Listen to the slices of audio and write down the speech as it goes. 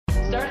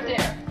Start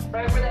there,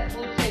 right where that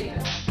blue tape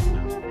is.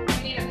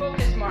 You need a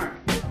focus mark.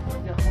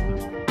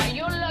 Are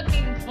you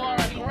looking for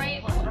a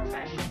great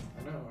profession?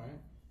 I know, right?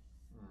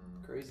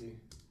 Crazy.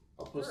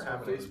 I'll post it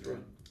on Facebook.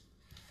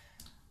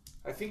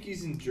 I think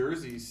he's in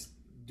Jersey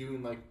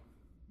doing like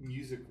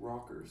music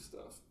rocker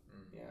stuff.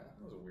 Yeah.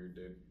 That was a weird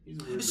dude. He's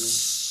a weird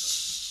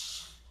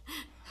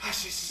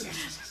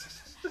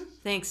dude.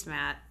 Thanks,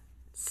 Matt.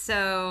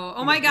 So,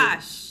 oh my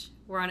gosh,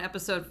 we're on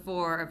episode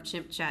 4 of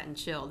Chimp Chat and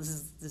Chill.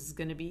 This is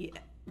going to be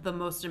the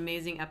most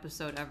amazing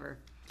episode ever.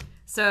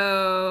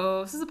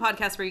 So, this is a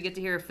podcast where you get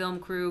to hear a film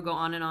crew go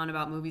on and on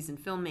about movies and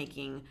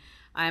filmmaking.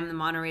 I'm the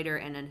moderator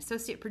and an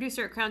associate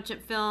producer at Crown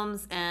Chimp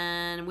Films,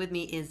 and with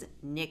me is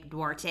Nick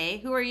Duarte.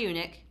 Who are you,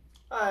 Nick?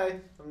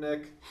 Hi, I'm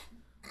Nick.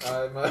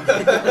 I'm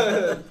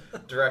a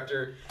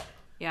director.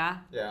 Yeah?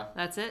 Yeah.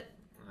 That's it?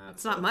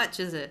 It's not much,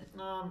 is it?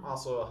 No, I'm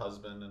also a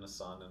husband and a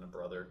son and a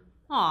brother.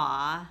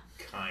 Aw.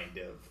 Kind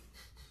of.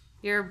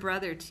 You're a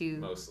brother, too.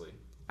 Mostly.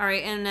 All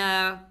right,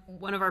 and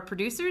one of our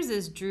producers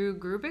is Drew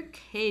Grubik.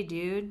 Hey,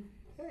 dude.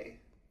 Hey.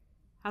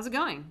 How's it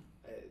going?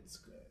 It's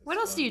good. What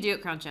else do you do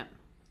at Crown Chimp?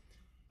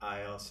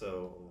 I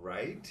also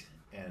write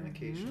and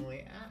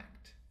occasionally act.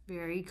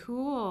 Very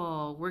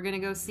cool. We're going to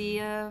go see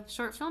a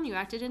short film you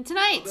acted in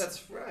tonight. Oh,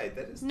 that's right.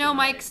 That is No, tonight.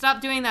 Mike,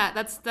 stop doing that.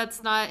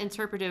 That's not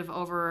interpretive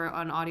over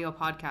an audio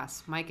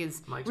podcast.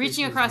 Mike's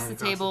reaching across the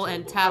table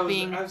and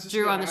tapping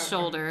Drew on the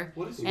shoulder.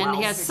 And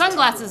he has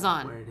sunglasses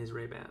on. Wearing his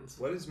Ray-Bans.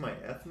 What is my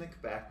ethnic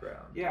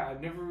background? Yeah,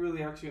 I've never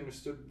really actually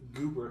understood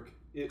Gubrick.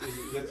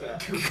 That's a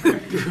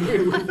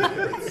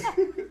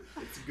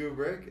It's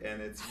Gubrick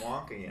and it's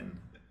Wonkian.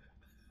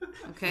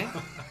 Okay.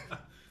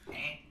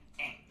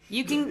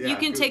 You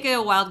can take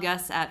a wild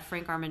guess at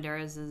Frank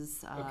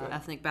Armendariz'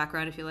 ethnic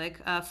background if you like.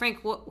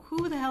 Frank,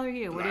 who the hell are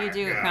you? What do you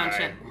do at Crown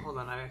Chimp? Hold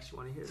on, I actually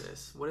want to hear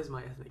this. What is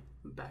my ethnic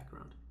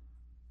background?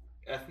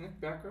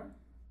 Ethnic background?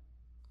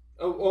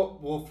 Oh,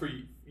 well, for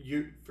you,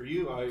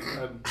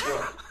 I'm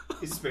what?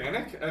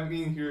 Hispanic? I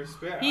mean, you're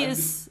Hispanic. He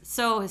is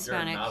so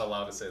Hispanic. You're not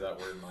allowed to say that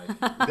word, Mike.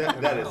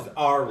 That is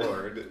our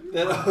word.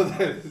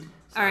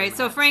 All right,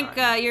 so Frank,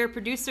 you're a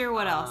producer.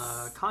 What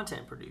else?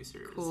 Content producer.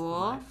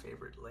 Cool. Is my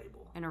favorite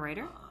label. And a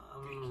writer?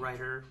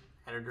 Writer,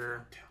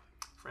 editor,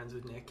 friends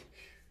with Nick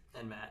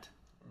and Matt.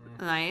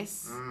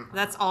 Nice.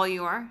 That's all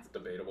you are? It's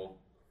debatable.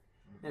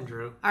 And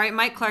Drew. All right,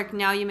 Mike Clark,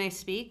 now you may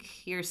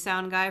speak. You're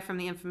sound guy from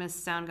the infamous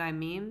Sound Guy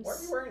memes. Why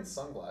are you wearing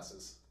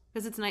sunglasses?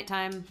 Because it's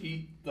nighttime.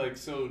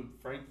 So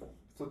Frank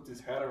flipped his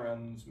hat around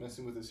and was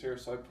messing with his hair,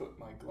 so I put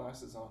my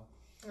glasses on.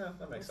 Yeah,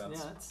 that makes sense.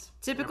 Yeah, it's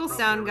Typical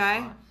sound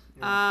guy.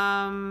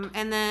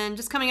 And then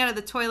just coming out of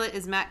the toilet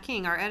is Matt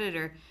King, our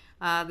editor.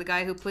 The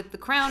guy who put the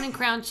crown in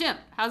Crown Chimp.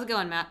 How's it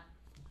going, Matt?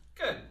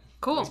 Good.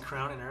 Cool. He was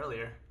crowning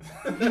earlier.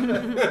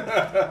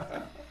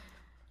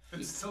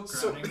 It's still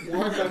crowning.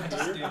 What I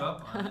just gave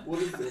up on it. What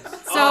is this?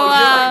 So,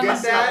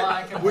 get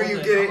that? Where you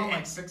get it, I'm on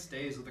like 6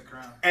 days with the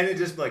crown. and it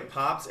just like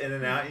pops in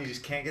and out, and you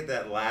just can't get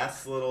that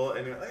last little,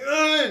 and you're like,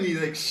 ugh, and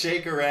you like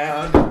shake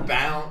around, and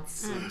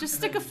bounce. just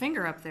stick a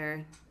finger up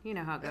there. You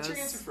know how it goes. That's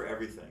your answer for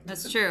everything.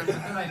 That's true. And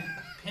then I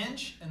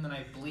pinch, and then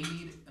I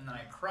bleed, and then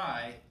I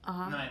cry,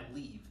 and then I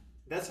leave.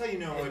 That's how you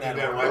know when you that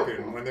got order.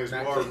 wiping. When there's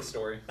Matt more, King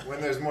story. when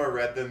there's more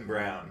red than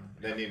brown,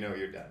 then you know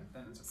you're done.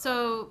 Then it's a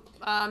So,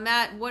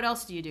 Matt, what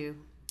else do you do?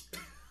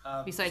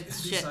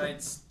 Besides shit.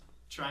 Besides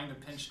trying to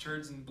pinch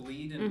turds and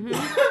bleed and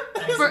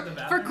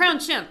For Crown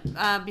Chimp,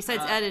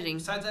 besides editing.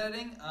 Besides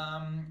editing,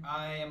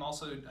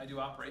 I do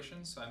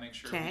operations, so I make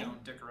sure we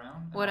don't dick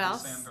around. And What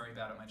obviously else? I'm very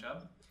bad at my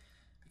job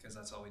because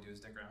that's all we do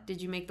is dick around.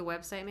 Did you make the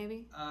website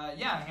maybe?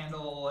 Yeah, I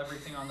handle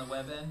everything on the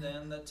web end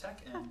and the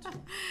tech end.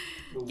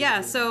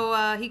 Yeah,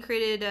 so he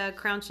created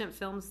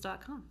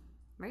crownchimpfilms.com,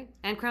 right?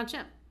 And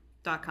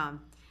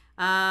crownchimp.com.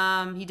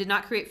 He did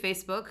not create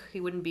Facebook. He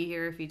wouldn't be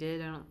here if he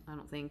did. I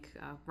don't think,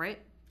 right?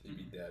 He'd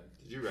be dead.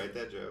 Did you write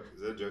that joke?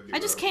 Is that a joke you I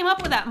just wrote? came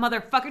up with that,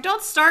 motherfucker.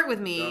 Don't start with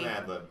me. Don't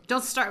ad-lib.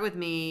 Don't start with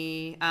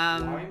me.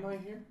 Why am I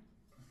here?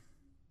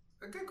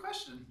 A good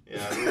question.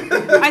 Yeah.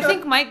 I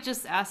think Mike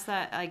just asked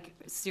that like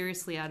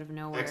seriously out of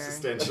nowhere.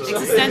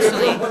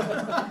 Existentially.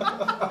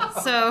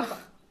 So,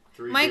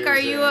 3 Mike,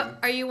 beers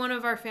are you one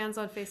of our fans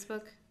on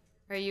Facebook?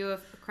 Are you a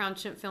Crown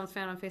Chimp Films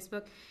fan on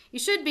Facebook? You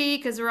should be,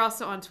 because we're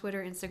also on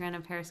Twitter, Instagram,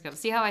 and Periscope.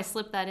 See how I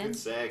slipped that in? Good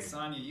seg.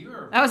 Sonya, you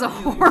are. That was a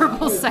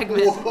horrible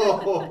segment.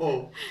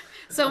 Whoa.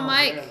 So,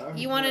 Mike, man,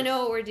 you want to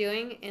know what we're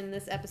doing in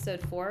this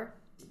episode 4?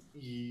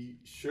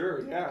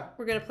 Sure, yeah.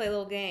 We're going to play a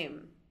little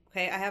game.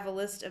 Okay, I have a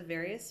list of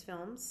various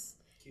films.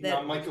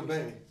 Not Michael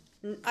Bay.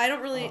 I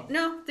don't really...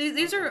 No,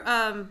 these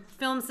are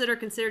films that are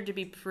considered to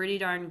be pretty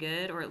darn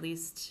good, or at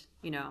least,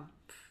 I don't know,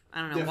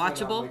 Definitely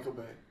watchable. Not Michael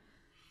Bay.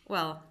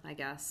 Well, I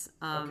guess.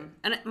 Okay.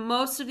 And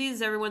most of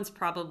these, everyone's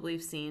probably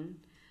seen.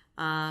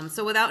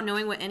 So without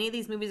knowing what any of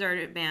these movies are in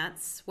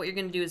advance, what you're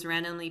going to do is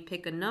randomly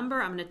pick a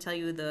number. I'm going to tell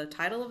you the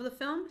title of the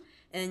film,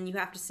 and you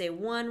have to say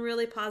one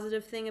really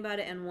positive thing about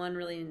it and one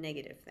really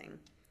negative thing.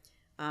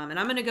 And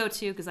I'm going to go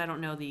too, because I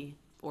don't know the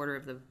order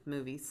of the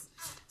movies.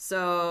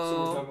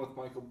 So we're done with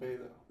Michael Bay,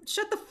 though.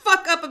 Shut the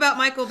fuck up about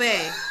Michael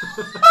Bay.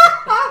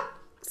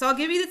 So I'll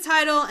give you the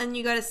title, and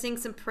you got to sing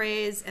some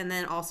praise, and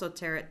then also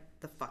tear it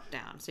the fuck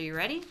down. So you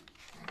ready?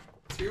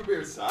 Two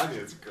Beer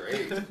Sonya, it's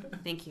great.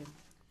 Thank you.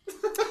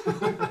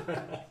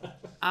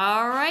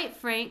 All right,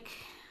 Frank.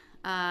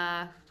 Who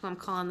I'm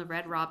calling the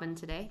Red Robin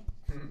today.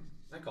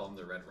 I call him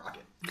the Red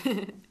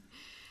Rocket.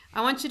 I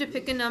want you to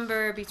pick a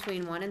number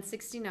between 1 and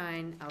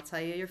 69. I'll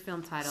tell you your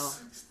film title.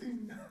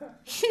 69.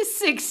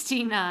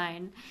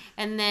 69.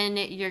 And then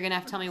you're going to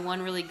have to tell me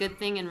one really good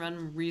thing and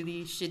one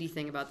really shitty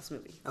thing about this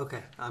movie.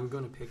 Okay, I'm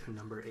going to pick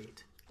number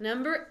 8.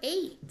 Number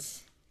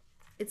 8.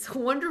 It's a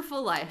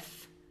Wonderful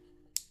Life.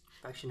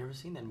 I've actually never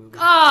seen that movie.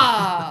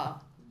 Oh!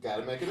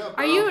 Gotta make it up.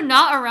 Are you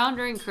not around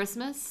during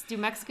Christmas? Do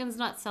Mexicans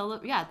not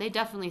celebrate? Yeah, they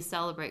definitely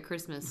celebrate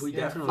Christmas. We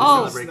definitely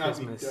Oh. celebrate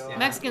Christmas. Yeah.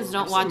 Mexicans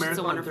don't I've watch seen It's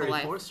a Marathon Wonderful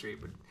on 34th Life.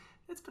 Street, but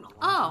it's been a long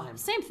Oh, time.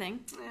 same thing.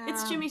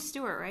 It's Yeah. Jimmy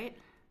Stewart, right?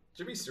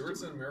 Jimmy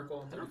Stewart's in Miracle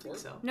on I don't 34? think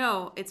so.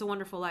 No, It's a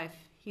Wonderful Life.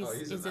 He's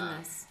he's in in that.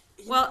 this.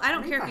 Well, I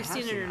don't Maybe care if I you've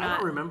have seen it or I not.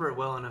 don't remember it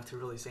well enough to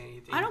really say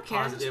anything I don't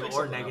care. positive Just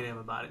or make something negative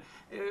about it.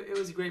 It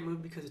was a great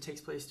movie because it takes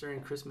place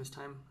during Christmas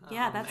time.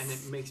 Yeah, and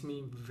that's- it makes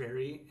me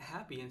very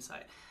happy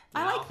inside.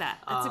 I Now, like that.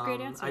 That's a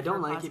great answer. I don't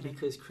for like positive. it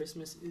because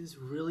Christmas is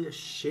really a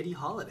shitty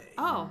holiday.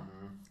 Oh,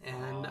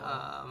 And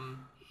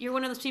you're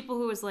one of those people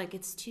who was like,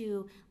 it's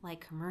too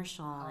like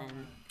commercial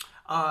and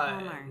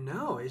Hallmark.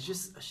 no, it's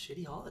just a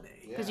shitty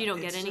holiday. because you don't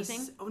get It's anything.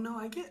 just- oh no,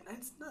 I get.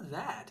 It's not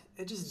that.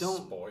 I just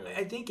don't. Spoiled.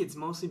 I think it's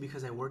mostly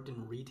because I worked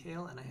in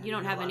retail and I had You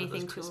don't to get have a lot of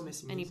anything those to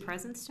Christmas any music.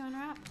 presents to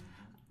unwrap.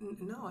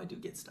 No, I do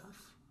get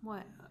stuff.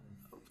 What?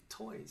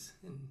 Toys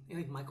and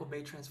like Michael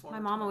Bay Transformers.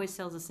 My mom always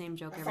tells the same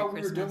joke I every thought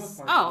we were done Christmas.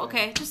 with Michael Oh,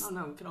 Bay. okay. Just Oh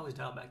no, we can always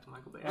dial back to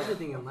Michael Bay.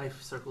 Everything in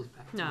life circles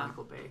back to No.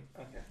 Michael Bay.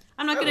 Okay.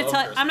 I'm not I gonna love tell.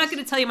 I'm not Christmas.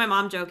 gonna tell you my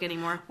mom joke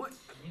anymore.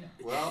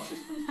 Well,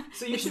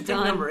 So you It's should done.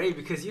 pick number 8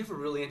 because you have a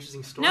really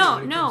interesting story. No,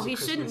 when it no, comes to he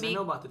Christmas. shouldn't I be.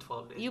 know about the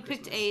 12 days. You of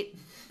picked Christmas. 8,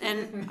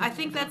 and I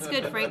think that's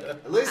good, Frank.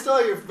 at least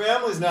all your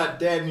family's not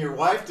dead and your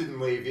wife didn't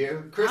leave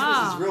you. Christmas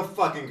Ah. is real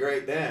fucking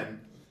great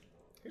then.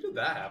 Who did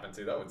that happen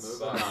to? That would Moving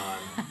suck.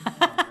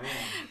 on.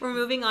 We're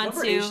moving on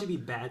Number 8 to. should be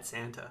Bad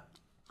Santa.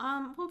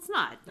 Well, it's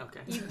not. Okay.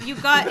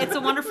 You've got It's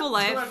a Wonderful You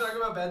want Life, to talk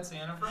about Bad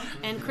Santa, Frank?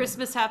 and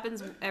Christmas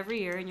happens every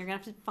year, and you're gonna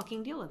have to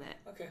fucking deal with it.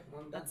 Okay.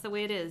 Well, That's the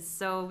way it is.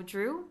 So,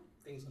 Drew,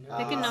 things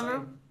pick a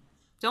number.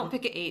 Don't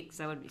pick an 8, because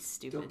that would be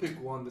stupid. Don't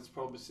pick one. That's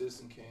probably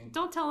Citizen Kane.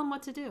 Don't tell him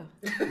what to do.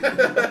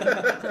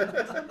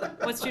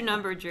 What's your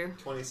number, Drew?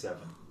 27.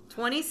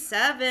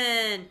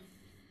 27.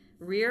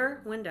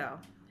 Rear Window.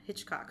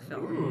 Hitchcock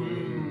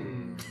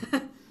film.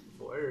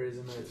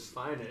 Voyeurism at its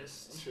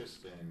finest.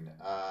 Interesting.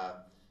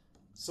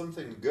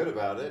 Something good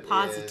about it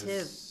Positive.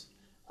 is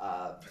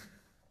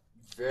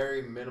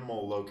very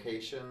minimal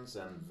locations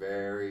and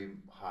very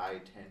high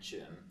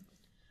tension.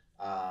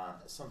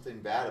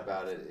 Something bad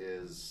about it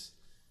is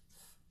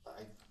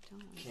I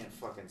can't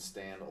fucking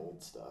stand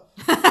old stuff.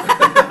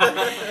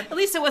 At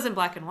least it wasn't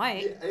black and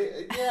white.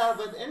 Yeah,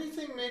 but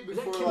anything made Is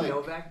that before Kim like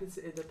Novak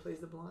that plays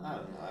the blonde? I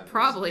don't know. I've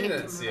Probably. You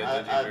didn't see it,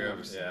 I've did you, never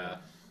Drew? seen Yeah.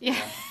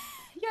 Yeah.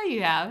 Yeah,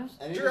 you have.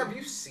 anything- Drew, have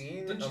you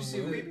seen Didn't a you see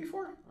movie the-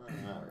 before?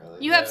 Not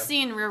really. You have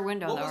seen Rear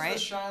Window, What though, was right? the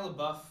Shia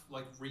LaBeouf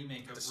like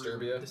remake of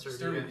Disturbia.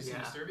 Disturbia. Have you seen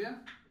Yeah. Disturbia?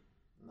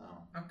 No.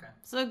 Okay.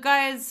 So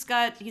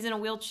the he's in a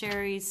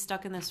wheelchair, he's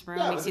stuck in this room,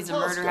 Yeah, he with sees the a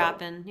murder telescope.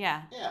 happen.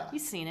 Yeah. Yeah.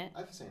 You've seen it.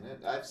 I've seen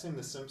it. I've seen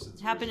The Simpsons.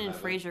 It happened in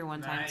version of it. Frasier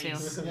one time, too.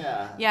 Nice.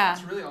 Yeah. Yeah.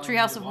 That's really all you Treehouse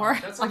need of to Horror.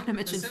 watch. That's I'm like going to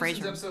mention the Simpsons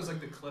Frasier. episode is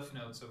like the Cliff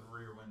Notes of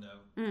Rear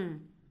Window.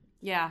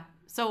 Yeah.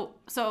 So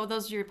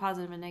those are your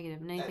positive and negative.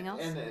 And anything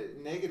else?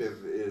 And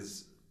negative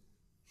is.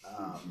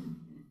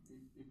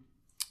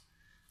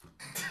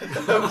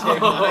 Okay,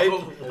 Mike.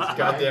 That's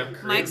goddamn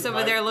creep. Mike's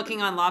over there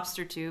looking on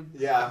Lobster Tube.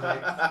 Yeah,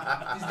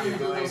 He's Mike. doing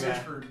Google doing search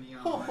that. for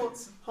neon Oh,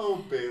 lights. oh,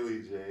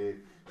 Bailey J.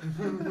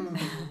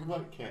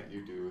 What can't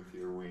you do with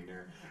your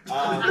wiener?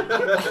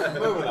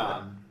 Moving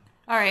on.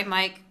 All right,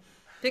 Mike.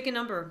 Pick a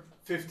number.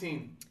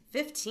 15.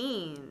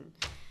 15.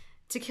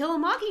 To Kill a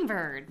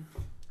Mockingbird.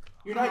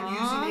 You're not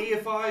using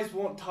AFI's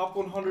top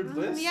 100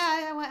 list?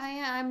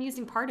 I'm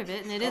using part of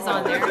it, and it is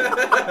on there.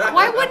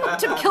 Why wouldn't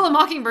To Kill a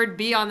Mockingbird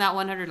be on that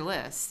 100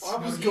 list? I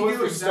was No, going he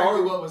for knew Star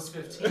exactly Wars. what was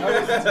 15.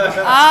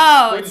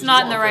 Oh, What it's did not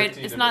you in the want right.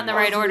 15 It's to not in be? the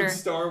right I was doing order.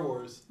 Star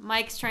Wars.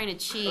 Mike's trying to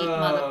cheat,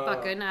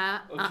 motherfucker. Nah.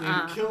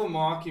 Okay, To Kill a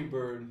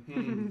Mockingbird.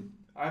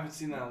 I haven't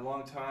seen that in a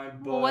long time.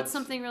 But Well, what's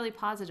something really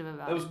positive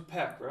about That was it?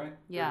 Peck, right?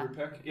 Yeah.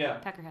 Gregory Peck? Yeah.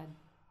 Peckerhead.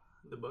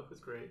 The book was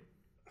great.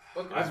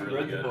 I haven't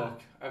read the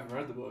book. I haven't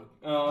read the book.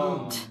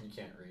 You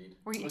can't read.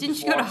 I Didn't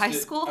just you go to watched high it.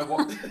 school?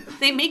 I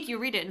They make you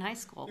read it in high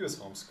school. He was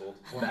homeschooled.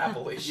 What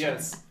Appalachians?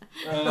 Yes.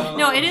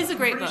 No, it is a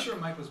great I'm pretty book. sure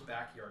Mike was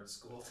backyard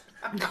schooled.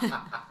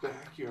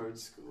 Backyard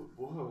school.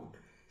 Whoa.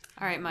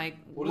 All right, Mike.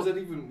 What does that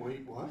even?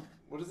 Wait, what?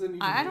 What does that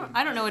even I mean?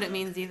 don't know what it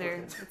means either.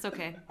 Okay. It's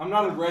okay. I'm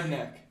not a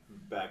redneck.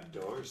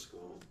 Backdoor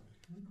school.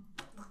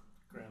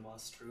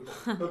 Grandma's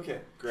strudel.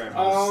 Okay.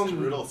 Grandma's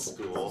strudel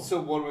school. So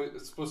what am I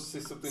supposed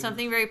to say?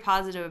 Something very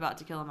positive about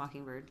To Kill a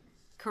Mockingbird.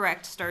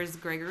 Correct. Stars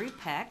Gregory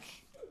Peck.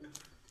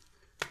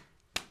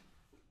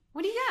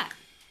 What do you got?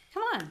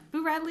 Come on.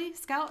 Boo Radley,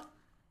 Scout.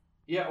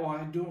 Yeah, well,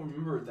 I don't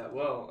remember it that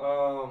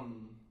well.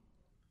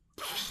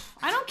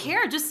 I don't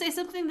care. Just say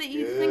something that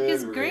you think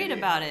is great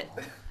about it.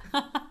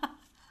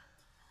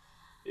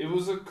 It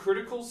was a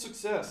critical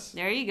success.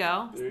 There you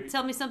go.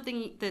 Tell me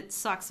something that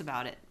sucks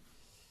about it.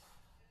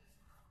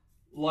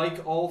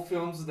 Like all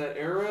films of that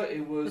era,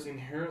 it was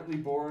inherently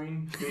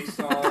boring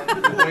based on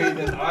the way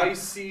that I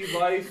see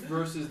life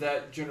versus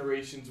that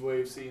generation's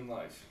way of seeing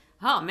life.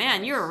 Oh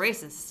man, you're a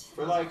racist.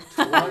 For like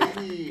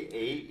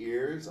 28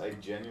 years, I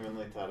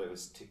genuinely thought it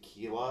was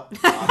tequila.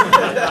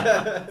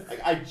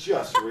 Like I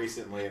just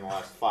recently, in the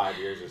last 5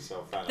 years or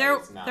so, found out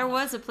it's not. There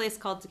was a place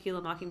called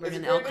Tequila Mockingbird It's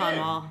in a the great Elcon name.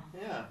 Mall.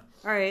 Yeah.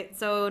 All right,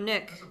 so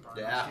Nick,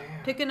 Yeah.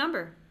 pick a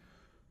number.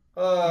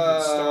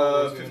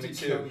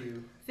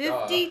 52.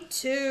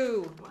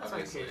 52. That's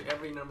okay.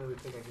 Every number we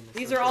pick, I can.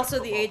 These are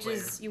also the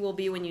ages you will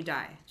be when you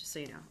die, just so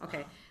you know.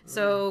 Okay,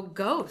 so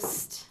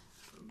Ghost.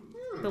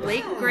 The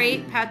late,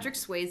 great Patrick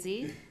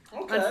Swayze.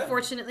 Okay.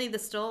 Unfortunately, the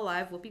still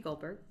alive Whoopi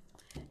Goldberg.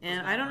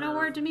 And I don't know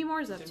where Demi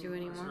Moore's up to It was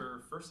anymore. her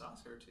first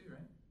Oscar too,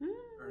 right?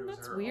 Or it was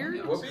That's her weird.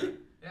 only Oscar? Whoopi?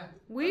 Yeah.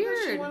 She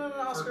Weird. won an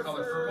Oscar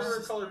Color for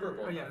Purple. Color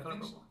Purple. Oh yeah,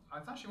 I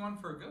thought she won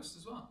for Ghost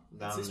as well.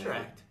 Sister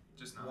Act.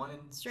 Just not. One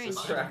in Strange.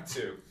 Sister Act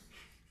 2.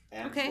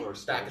 And Okay. for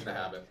Star Back in the Trek.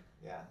 habit.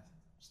 Yeah.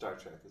 Star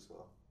Trek as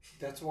well.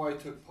 That's why I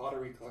took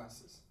pottery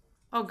classes.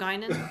 Oh,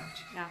 Guinan?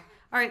 Yeah.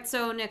 All right,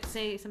 so Nick,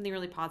 say something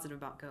really positive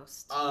about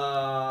Ghost.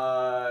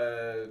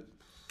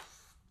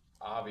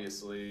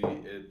 Obviously,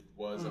 it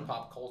was a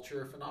pop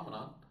culture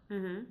phenomenon.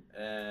 Mm-hmm.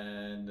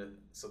 And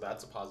so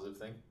that's a positive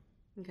thing.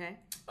 Okay.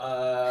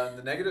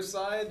 The negative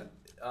side,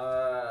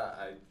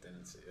 I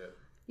didn't see it.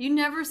 You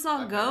never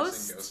saw I've never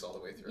Ghost? seen Ghost all the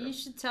way through. You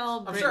should tell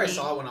I'm Brittany. sure I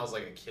saw it when I was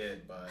like a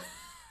kid, but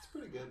It's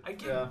pretty good. I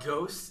get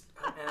Ghost,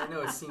 and I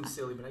know it seems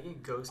silly, but I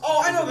get Ghost.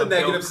 oh, I know because the of Bill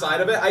negative side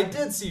of it. Cosby. I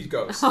did see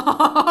Ghost.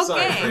 Okay.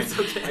 Sorry, It's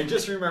okay. I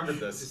just remembered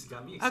This this.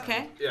 got me excited.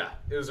 Okay. Yeah,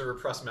 it was a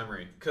repressed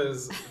memory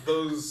because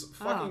those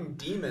fucking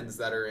demons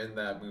that are in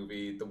that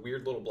movie, the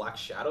weird little black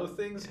shadow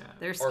things, Yeah.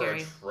 They're are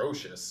scary.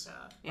 atrocious.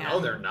 Yeah.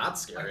 No, they're not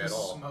scary Like at the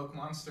all. smoke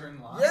monster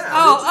in Lost. Yeah.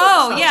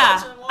 Oh, It's yeah.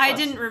 South Central I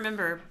Lost. didn't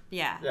remember.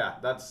 Yeah. Yeah,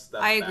 that's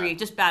I agree. bad.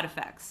 Just bad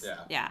effects. Yeah.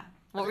 Yeah. I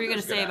What think were you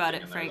going to there's say good about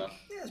acting it, in there, Frank?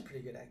 Yeah, it's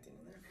pretty good acting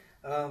in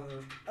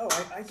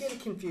there. I get it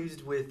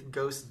confused with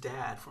Ghost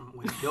Dad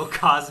with Bill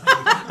Cosby.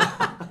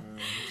 A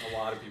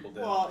lot of people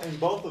did. Well, in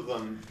both of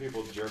them,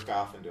 people jerk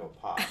off into a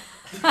pot.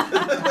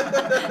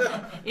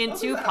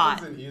 Into That pot.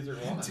 happens in either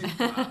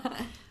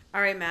one.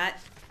 All right, Matt.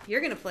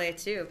 You're going to play it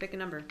too. Pick a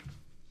number.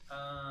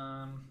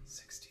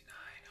 69.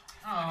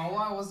 Oh,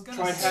 I was gonna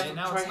Try say half,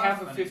 now try it's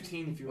half not of funny.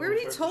 15 if you We want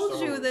already to.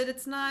 told you that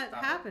it's not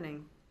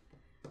happening.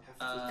 It's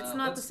not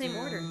the Let's same do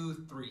order.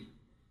 3.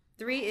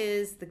 3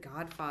 is The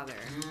Godfather.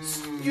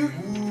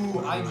 Ooh,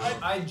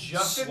 I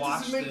just Shit doesn't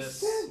watched make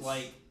this sense.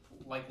 like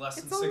less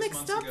It's than all 6 mixed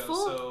months up, ago,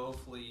 fool. so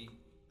hopefully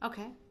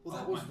Okay. Well,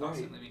 that was my thoughts right.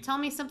 didn't leave me. Tell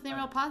me something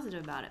real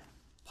positive about it.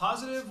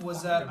 Positive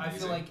was Fucking that I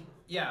feel amazing.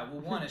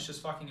 like one, it's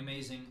just fucking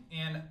amazing,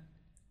 and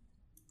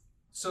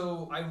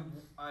so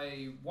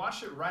I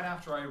watched it right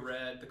after I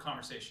read The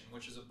Conversation,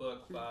 which is a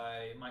book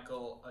by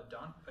Michael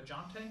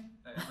Ajante. I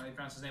don't know how you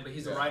pronounce his name, but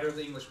he's the writer of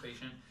The English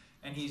Patient,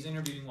 and he's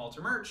interviewing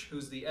Walter Murch,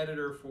 who's the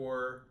editor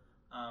for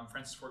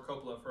Francis Ford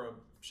Coppola for a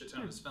shit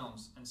ton of his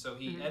films, and so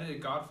he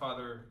edited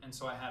Godfather, and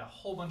so I had a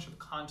whole bunch of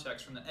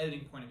context from the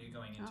editing point of view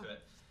going into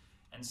it.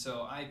 And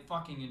so I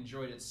fucking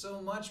enjoyed it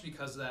so much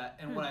because of that.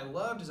 And what I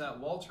loved is that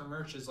Walter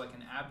Murch is like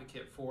an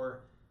advocate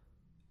for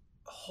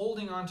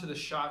holding on to the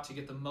shot to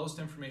get the most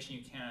information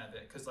you can out of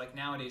it. Because like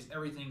nowadays,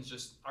 everything's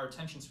just, our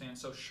attention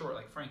span's so short.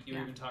 Like Frank, you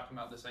were even talking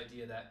about this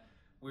idea that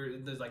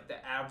there's like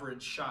the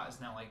average shot is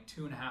now like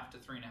 2.5 to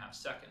 3.5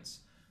 seconds.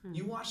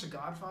 You watch The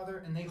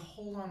Godfather and they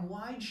hold on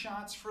wide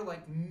shots for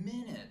like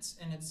minutes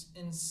and it's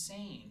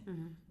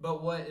insane.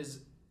 But what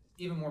is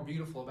even more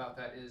beautiful about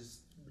that is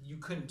you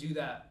couldn't do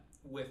that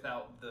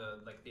without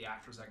the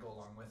actors that go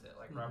along with it,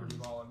 like Robert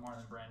Duvall and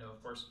Marlon Brando,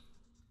 of course,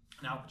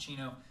 and Al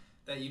Pacino,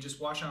 that you just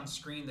watch on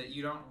screen that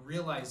you don't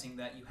realizing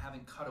that you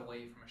haven't cut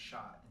away from a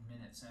shot in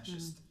minutes, and it's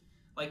just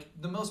like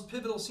the most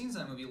pivotal scenes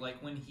in that movie,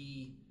 like when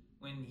he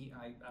I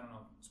don't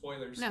know,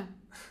 spoilers. No.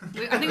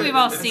 I think we've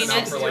all seen been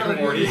out it. for like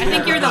 40 I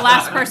think you're the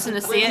last person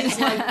to see When he's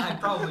it. like, I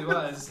probably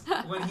was,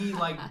 when he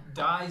like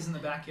dies in the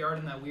backyard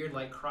in that weird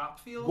like crop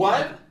field.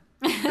 What?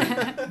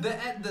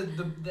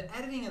 The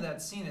editing of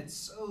that scene, it's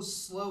so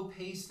slow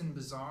paced and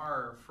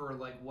bizarre for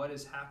like what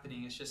is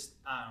happening. It's just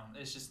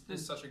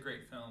it's such a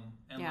great film,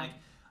 and like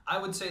I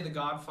would say The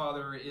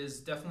Godfather is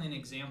definitely an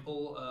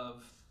example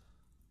of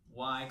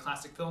why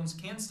classic films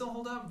can still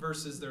hold up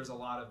versus there's a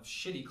lot of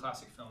shitty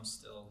classic films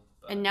still.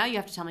 But. And now you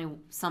have to tell me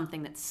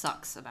something that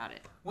sucks about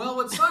it. Well,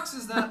 what sucks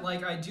is that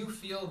like I do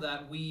feel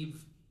that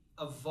we've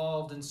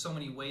evolved in so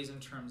many ways in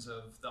terms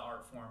of the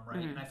art form,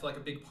 right? And I feel like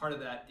a big part of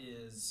that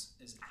is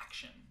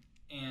action.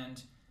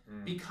 And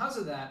because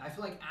of that, I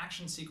feel like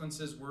action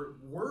sequences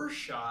were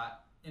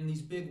shot in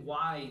these big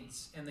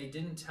wides, and they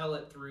didn't tell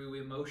it through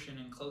emotion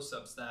and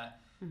close-ups that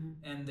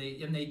and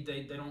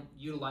they don't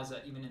utilize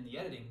that even in the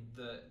editing.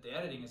 The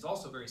editing is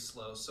also very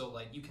slow, so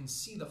like you can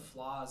see the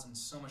flaws in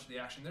so much of the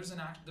action.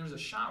 There's a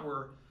shot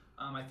where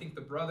I think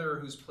the brother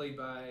who's played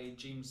by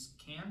James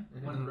Caan,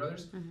 one of the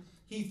brothers,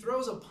 he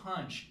throws a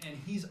punch and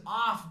he's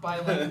off by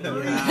like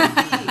 3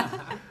 feet.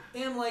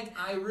 And like,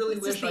 I really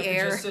wish I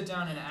could just sit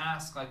down and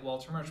ask like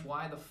Walter Murch,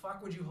 why the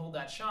fuck would you hold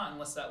that shot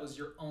unless that was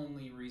your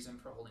only reason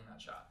for holding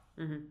that shot?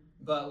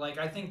 But like,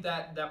 I think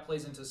that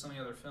plays into so many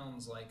other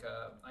films. Like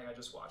I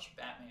just watched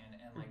Batman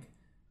and like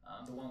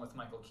the one with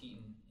Michael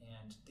Keaton,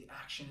 and the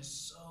action is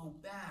so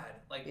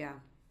bad. Like,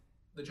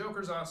 the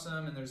Joker's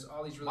awesome, and there's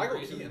all these really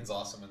Michael Keaton's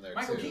awesome in there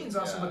Michael too. Keaton's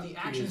awesome, but the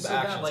action's so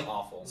bad. Like,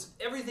 awful.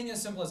 Everything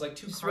is simple as like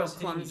 2 cars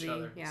hitting each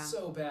other.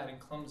 So bad and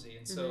clumsy,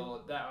 and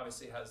so that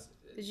obviously has.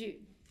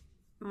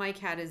 Mike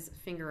had his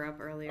finger up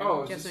earlier.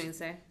 Oh, do you have something to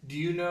say? Do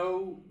you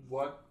know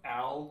what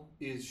Al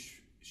is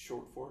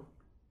short for?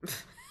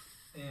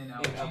 In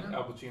Al Pacino?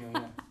 Al Pacino,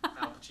 yeah.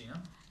 Al Pacino.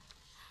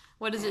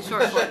 What is it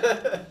short for?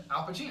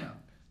 Al Pacino.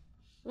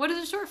 What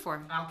is it short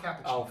for? Al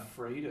Cappuccino.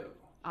 Alfredo.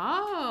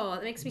 Oh,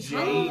 that makes me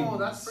hungry. Oh,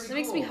 that's pretty cool.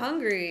 That makes me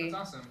hungry.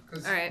 That's awesome.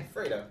 All right.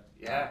 Alfredo.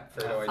 Yeah.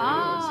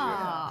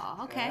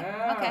 Alfredo. Okay.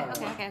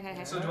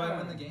 Okay. So do I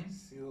win the game?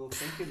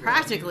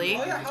 Practically.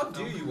 Oh yeah. How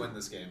do you win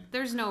this game?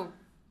 There's no.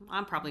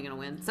 I'm probably gonna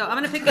win. So I'm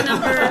gonna pick a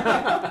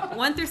number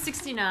 1 through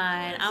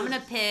 69. I'm gonna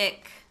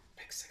pick.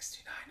 Pick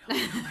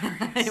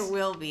 69. It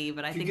will be,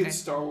 but I think. If you get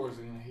Star Wars,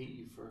 I'm gonna hate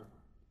you forever.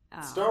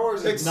 Oh. Star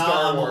Wars is not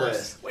on the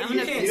list. Wait,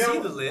 you can't see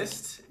the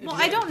list. Well,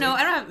 I don't know.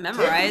 I don't have it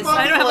memorized.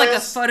 I don't have like a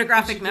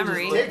photographic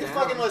memory. Take the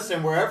fucking list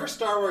and wherever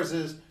Star Wars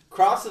is,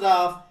 cross it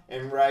off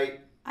and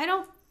write. I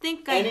don't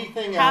think I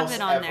anything have else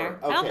it on ever. there.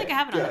 Okay, I don't think I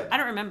have it on good. there. I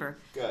don't remember.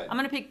 Good. I'm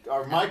gonna pick.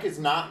 Or Mike is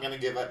not gonna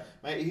give a.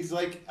 He's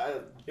like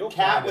a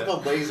cat with a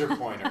laser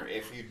pointer.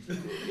 If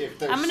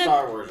there's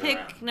Star Wars I'm gonna pick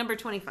around. number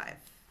 25.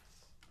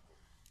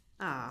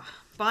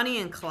 Bonnie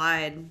and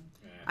Clyde.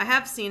 Yeah. I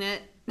have seen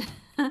it.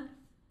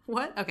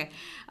 What? Okay.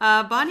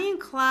 Bonnie and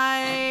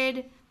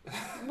Clyde.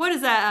 What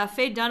is that?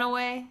 Faye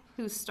Dunaway,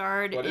 who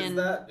starred in. What is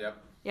that? Yep.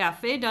 Yeah,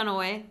 Faye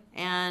Dunaway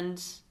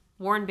and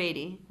Warren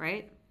Beatty,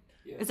 right?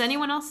 Yes. Has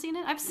anyone else seen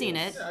it? I've seen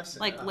it. Yeah, I've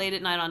seen it. Late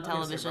at night on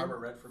television.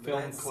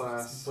 Film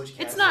class.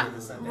 It's not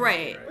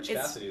right. Butch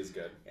Cassidy is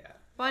good. Yeah.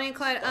 Bonnie and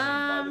Clyde.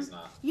 Clyde is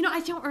not. You know, I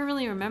don't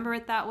really remember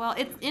it that well.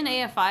 It's in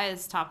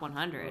AFI's top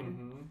 100.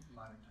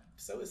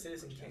 So is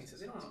Citizen Kane. So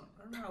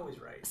I'm not always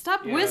right.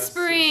 Stop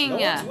whispering. No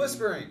one's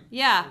whispering.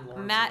 Yeah,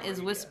 Matt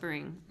is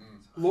whispering.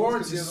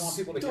 Lawrence doesn't want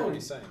people to hear what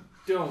he's saying.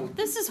 Don't.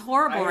 This is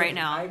horrible right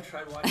now. I've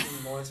tried watching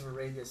Lawrence of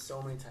Arabia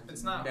so many times.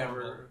 It's not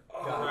never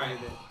got it.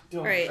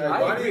 Don't. Right.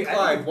 Bonnie and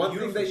Clyde, one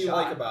thing that you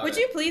like about it. Would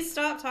you please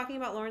stop talking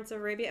about Lawrence of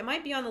Arabia? It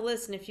might be on the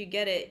list, and if you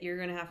get it, you're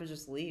going to have to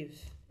just leave.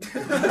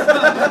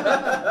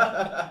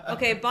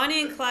 Okay,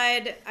 Bonnie and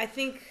Clyde, I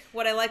think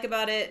what I like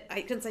about it,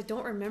 since I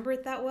don't remember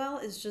it that well,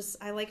 is just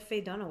I like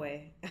Faye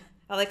Dunaway.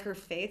 I like her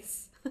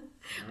face.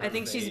 I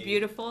think she's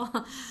beautiful.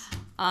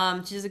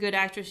 She's a good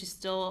actress. She's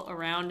still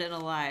around and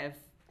alive.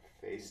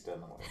 Face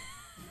Dunaway.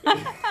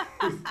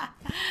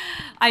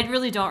 I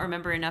really don't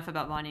remember enough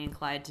about Bonnie and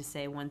Clyde to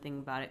say one thing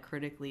about it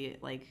critically,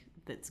 like,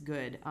 that's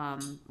good.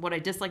 What I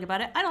dislike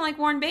about it, I don't like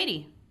Warren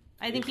Beatty.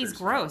 I think he's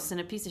gross and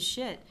a piece of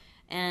shit.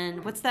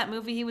 And what's that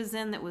movie he was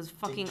in that was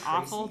fucking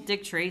awful?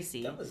 Dick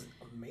Tracy. That was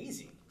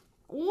amazing.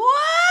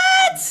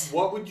 What?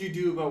 What would you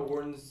do about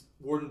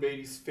Warren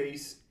Beatty's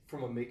face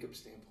from a makeup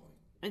standpoint?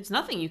 It's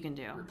nothing you can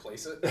do.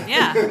 Replace it?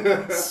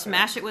 Yeah.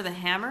 Smash it with a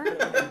hammer.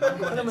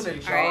 Put him in a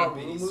Jaw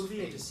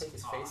movie and just take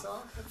his face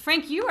off.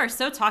 Frank, you are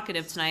so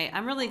talkative tonight.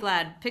 I'm really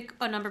glad. Pick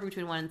a number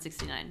between 1 and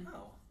 69.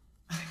 Oh.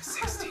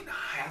 69.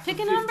 Pick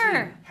a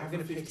number. I'm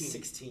going to pick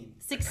 16.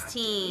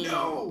 16.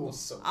 No.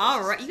 So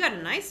all right. You got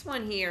a nice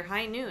one here.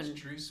 High noon.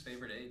 Drew's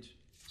favorite age.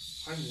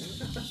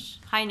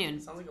 High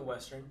noon. Sounds like a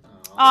Western.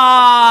 Oh.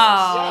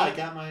 Yeah, I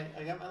got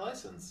my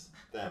license.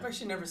 Then. I've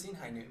actually never seen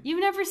High Noon. You've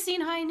never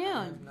seen High Noon?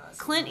 I have not seen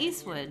Clint High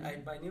Eastwood.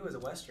 Noon. I knew it was a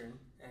Western,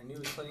 and I knew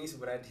it was Clint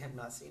Eastwood, but I have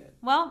not seen it.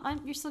 Well,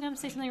 you're still going to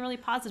say something really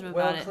positive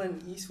about it. Well,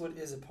 Clint Eastwood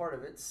is a part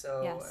of it,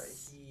 so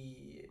yes.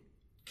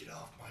 Get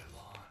off my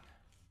lawn.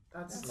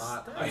 That's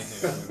not High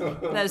Noon.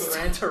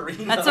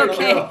 That's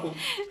okay.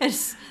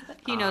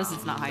 He knows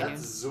it's not High Noon.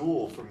 That's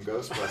Zool from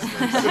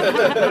Ghostbusters.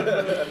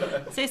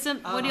 Say some.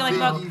 What do you like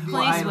about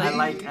Clint Eastwood?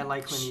 I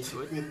like Clint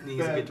Eastwood. He's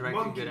a good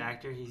director, good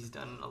actor. He's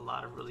done a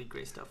lot of really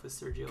great stuff with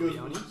Sergio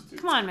Leone.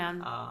 Come on,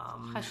 man.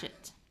 Hush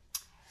it.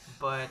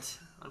 But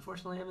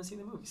unfortunately, I haven't seen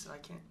the movie, so I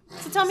can't.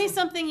 So tell me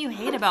something you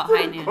hate about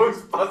High Noon.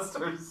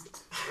 Ghostbusters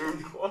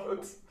 2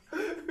 quote.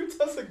 Who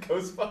does a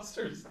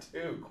Ghostbusters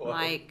 2 quote?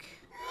 Mike.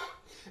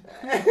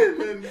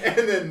 and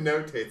then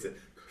notates it.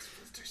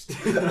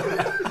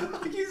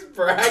 Like he's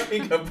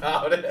bragging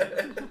about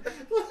it.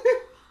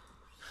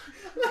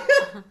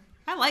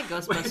 I like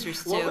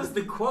Ghostbusters too. What was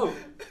the quote?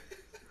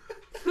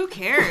 Who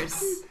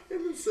cares?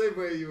 In the same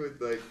way you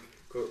would like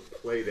quote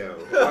Plato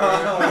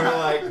or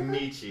like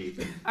Nietzsche.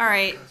 All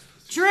right,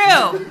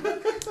 Drew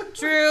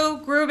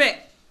Grubik.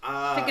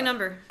 Pick a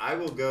number. I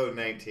will go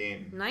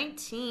 19.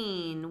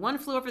 19. One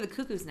Flew Over the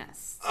Cuckoo's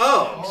Nest.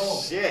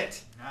 Oh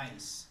shit!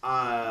 Nice.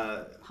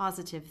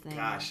 Positive things.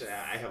 Gosh,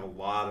 I have a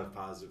lot of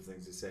positive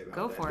things to say about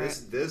Go that. for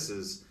it. This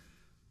is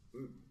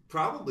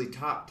probably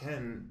top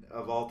 10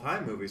 of all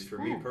time movies for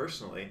me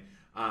personally.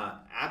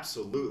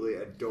 Absolutely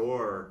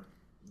adore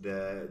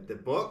the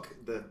book,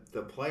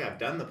 the play. I've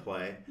done the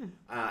play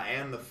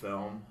and the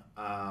film.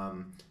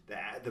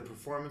 The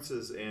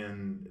performances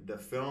in the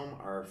film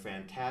are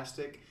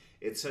fantastic.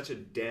 It's such a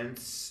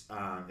dense.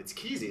 It's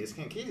Kesey. It's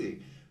Ken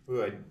Kesey,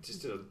 who I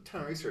just did a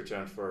ton of research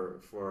on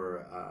for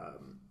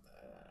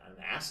an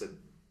acid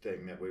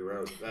thing that we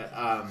wrote. But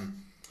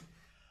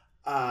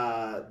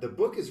the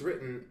book is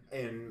written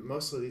in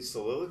mostly these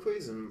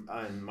soliloquies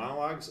and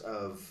monologues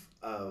of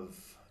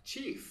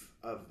Chief,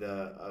 of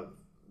the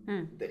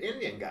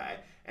Indian guy,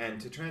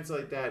 and to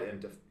translate that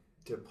into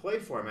play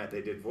format,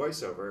 they did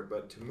voiceover,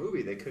 but to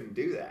movie they couldn't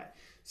do that.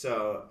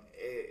 So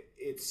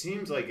it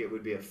seems like it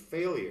would be a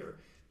failure,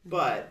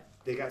 but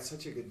they got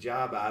such a good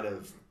job out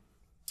of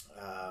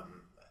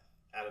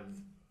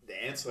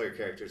the ancillary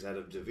characters, out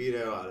of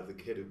DeVito, out of the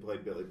kid who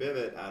played Billy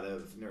Bibbit, out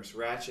of Nurse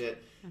Ratched,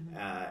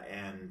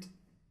 and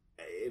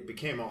it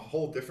became a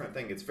whole different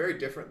thing. It's very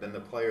different than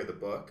the play or the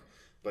book,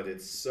 but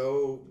it's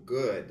so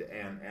good.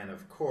 And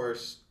of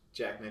course,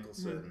 Jack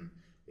Nicholson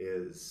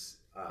is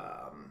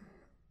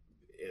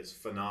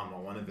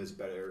phenomenal. One of his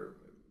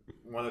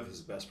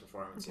best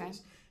performances. Okay.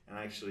 And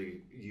I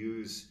actually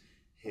use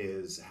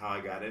his "How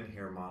I Got In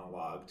Here"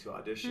 monologue to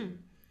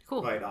audition.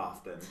 Quite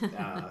often. You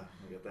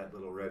get that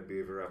little red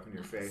beaver up in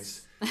your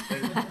face.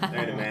 There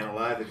ain't a man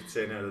alive that could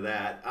say no to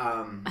that.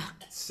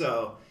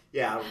 So,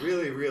 yeah,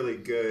 really, really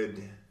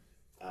good,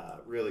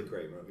 really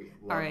great movie.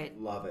 All right.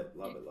 Love it.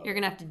 You're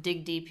going to have to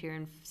dig deep here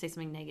and say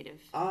something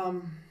negative.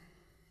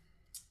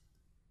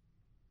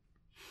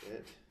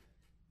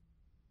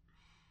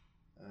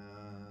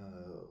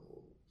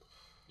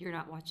 You're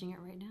not watching it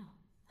right now.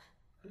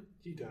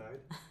 He died.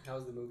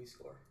 How's the movie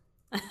score?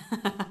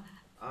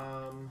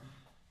 I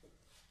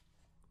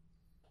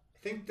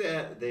think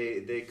that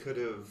they could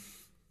have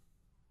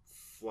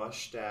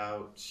flushed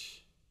out.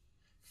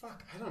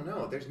 Fuck, I don't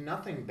know. There's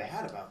nothing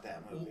bad about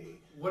that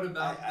movie. What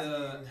about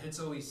It's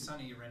Always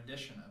Sunny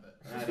rendition of it?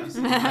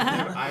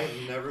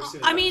 I've never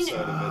seen an episode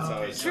of It's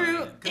Always Sunny.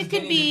 True. It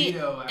could be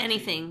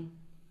anything.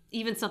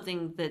 Even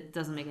something that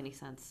doesn't make any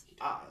sense.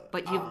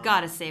 But you've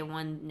got to say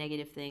one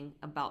negative thing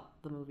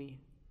about the movie.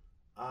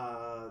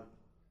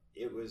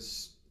 It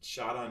was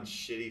shot on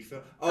shitty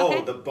film.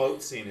 Oh, the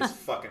boat scene is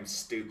fucking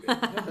stupid.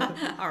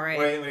 All right.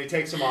 When he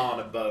takes them all on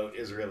a boat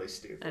is really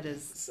stupid. That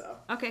is. So,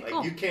 okay, like,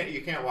 cool. You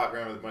can't walk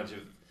around with a bunch of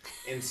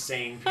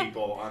insane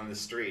people on the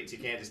streets. You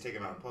can't just take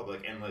them out in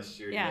public unless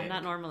you're Nick.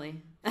 not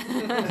normally. All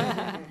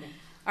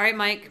right,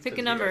 Mike, pick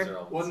a number.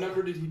 What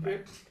number did he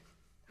pick?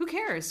 Who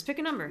cares? Pick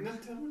a number. No,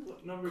 tell me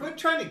what number. Quit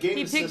trying to game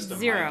the system. He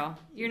picked 0. Mike.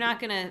 You're not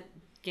gonna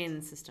gain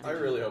the system. I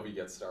really hope he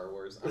gets Star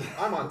Wars.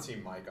 I'm on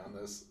Team Mike on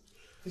this.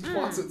 He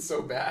wants it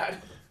so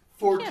bad.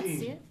 14. Can't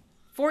see it.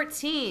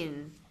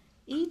 14.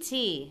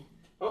 E.T.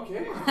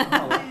 Okay. Yeah,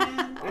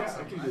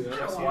 I can do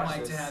that. I want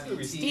Mike to have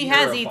E.T. He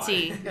has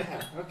E.T.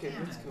 Yeah. Okay,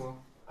 that's cool.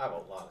 I have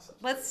a lot of stuff.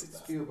 It's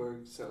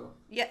Spielberg, so.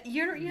 Yeah,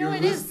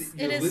 it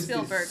is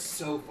Spielberg.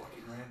 So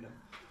fucking random.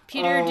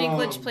 Peter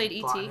Dinklage played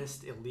E.T.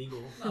 Botanist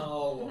illegal.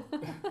 No.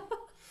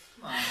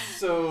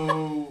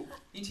 So.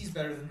 E.T.'s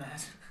better than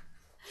that.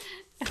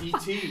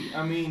 E.T.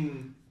 I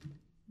mean.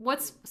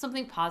 What's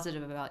something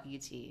positive about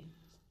E.T.?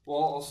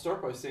 Well, I'll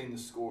start by saying the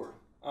score.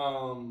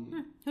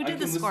 Who did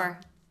the score?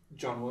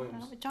 John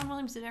Williams. John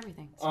Williams did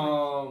everything.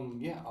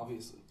 Yeah,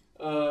 obviously.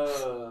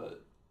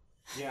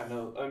 Yeah,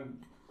 no.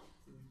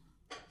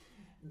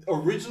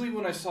 Originally,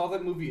 when I saw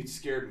that movie, it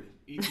scared me.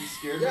 E.T.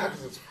 scared me. Yeah,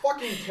 because it's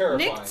fucking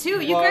terrifying. Nick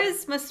too. You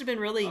guys must have been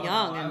really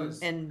young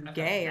and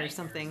gay or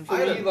something. I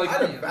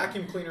had a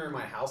vacuum cleaner in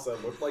my house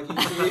that looked like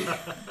E.T.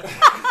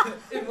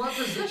 In what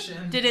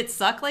position? Did it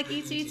suck like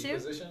E.T. too?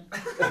 Position.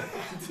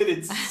 Did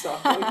it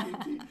suck like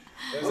E.T.?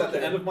 It was at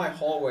the end of my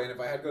hallway, and if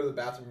I had to go to the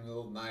bathroom in the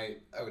middle of the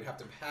night, I would have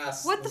to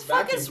pass. What the this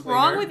fuck vacuum is cleaner.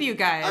 wrong with you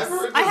guys?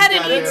 I had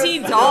an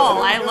E.T.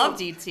 doll. I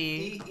loved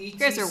E.T. You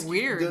guys are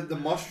weird. The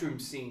mushroom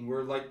scene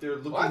where like they're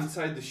looking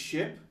inside the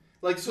ship.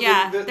 Like so.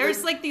 Yeah,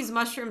 there's like these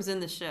mushrooms in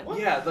the ship. What?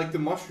 Yeah, like the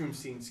mushroom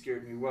scene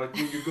scared me. Where like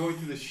when you're going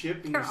through the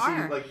ship and you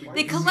see like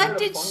they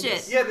collected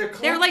shit. Yeah,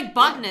 they're like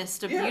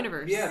botanists of the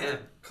universe. Yeah,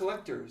 they're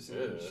collectors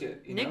and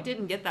shit. Nick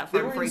didn't get that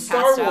far before he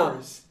Star passed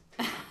Wars.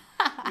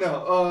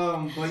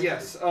 No, but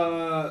yes,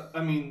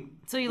 I mean.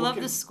 So you love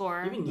the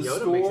score. Even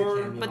Yoda makes a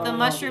cameo. But the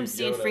mushroom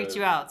scene freaked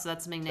you out, so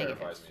that's something negative.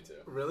 Terrifies me too.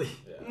 Really?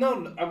 Yeah.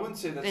 No, I wouldn't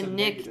say that's and a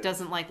Nick negative.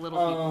 doesn't like little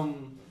people.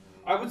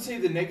 I would say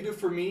the negative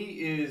for me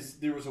is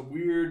there was a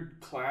weird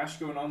clash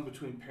going on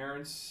between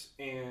parents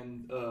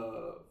and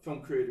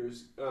film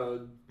creators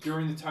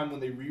during the time when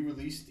they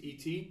re-released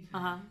E.T.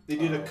 They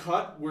did a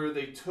cut where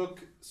they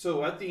took...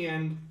 So at the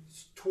end,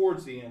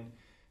 towards the end,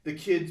 the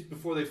kids,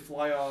 before they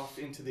fly off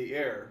into the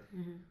air,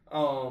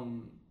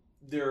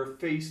 they're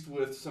faced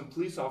with some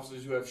police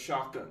officers who have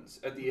shotguns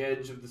at the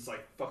edge of this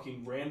like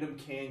fucking random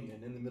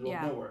canyon in the middle of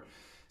nowhere.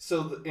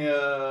 So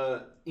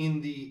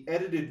in the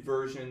edited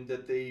version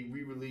that they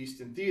re-released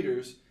in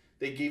theaters,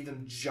 they gave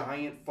them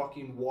giant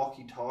fucking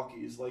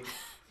walkie-talkies, like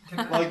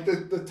like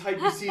the type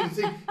you see and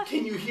think,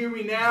 "Can you hear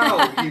me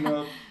now?" You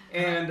know.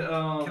 And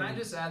can I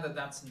just add that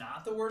that's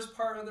not the worst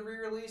part of the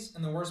re-release,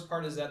 and the worst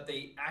part is that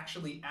they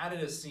actually added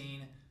a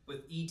scene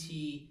with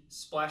E.T.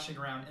 splashing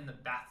around in the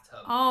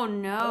bathtub. Oh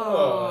no,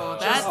 Oh.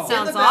 that Just in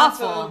sounds the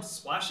bathtub, awful.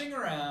 Splashing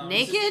around.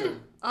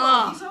 Naked?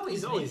 Oh, Oh,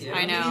 he's always naked.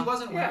 I know. He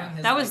wasn't wearing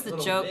his that was like, the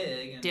little joke,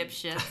 wig and...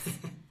 dipshits.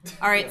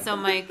 All right, so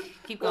Mike,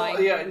 keep going.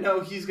 well, yeah,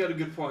 no, he's got a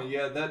good point.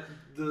 Yeah, that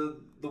the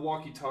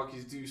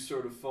walkie-talkies do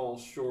sort of fall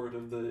short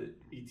of the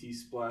E.T.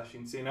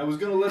 splashing scene. I was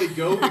gonna let it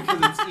go because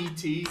it's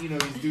E.T. You know,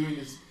 he's doing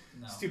this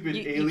stupid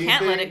alien you can't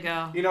thing. let it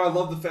go. You know, I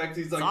love the fact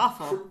that he's like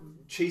awful.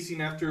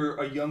 Chasing after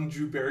a young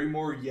Drew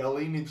Barrymore,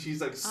 yelling, and she's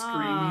like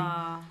screaming.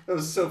 That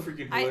was so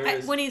freaking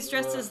hilarious. When he's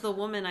dressed as the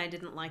woman, I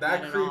didn't like that at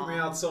all. That creeped me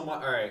out so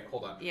much. All right,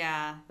 hold on.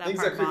 Yeah, that things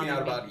part that creep me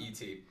bothered out about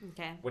E.T.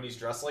 Okay. When he's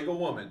dressed like a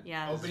woman.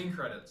 Yeah. Opening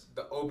credits.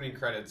 The opening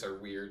credits are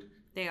weird.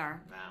 They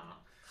are.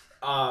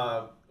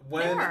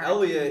 When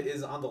Elliot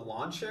is on the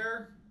lawn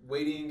chair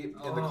waiting in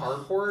the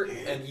carport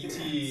and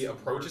E.T.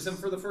 approaches him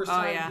for the first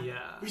time.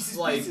 Yeah.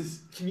 Like,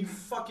 can you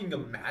fucking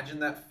imagine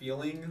that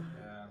feeling?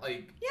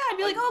 Like, yeah, I'd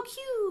be like, oh,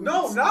 cute.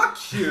 No, not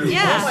cute.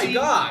 Yeah. Oh my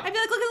god. I'd be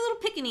like, look at the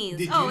little Pekingese.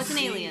 Did oh, you it's an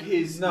see alien.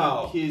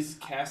 His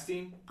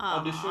casting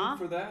audition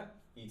for that?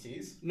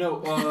 E.T.'s? No,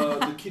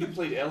 the kid who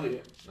played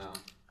Elliot. No.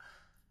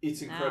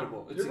 It's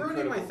incredible. It's You're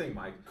ruining incredible. my thing,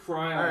 Mike.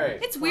 Cry on. All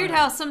right. It's weird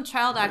how some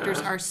child actors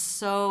are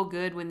so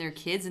good when they're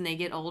kids and they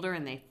get older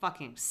and they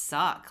fucking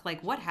suck.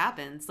 Like, what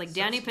happens? Like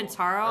Danny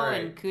Pintaro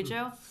and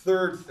Cujo?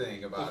 Third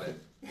thing about it.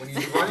 When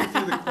he's running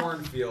through the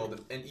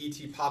cornfield and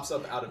E.T. pops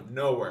up out of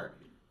nowhere.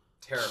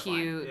 Terrifying.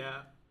 Cute.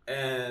 Yeah.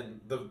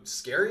 And the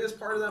scariest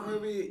part of that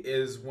movie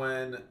is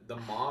when the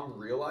mom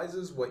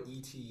realizes what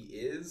E.T.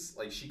 is.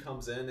 Like, she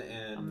comes in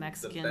and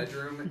the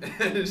bedroom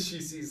and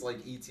she sees, like,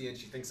 E.T. and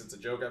she thinks it's a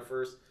joke at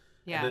first.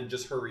 Yeah. And then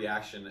just her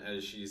reaction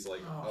as she's like,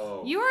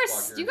 "Oh, you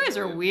guys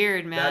are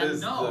weird, man." That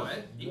is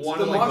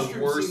one of like the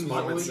worst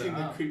moments.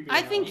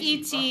 I think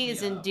E.T.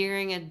 is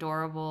endearing,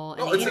 adorable.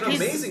 No, it's an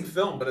amazing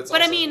film, but it's.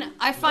 But also, I mean,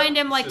 I find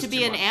him like to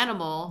be an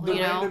animal. The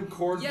you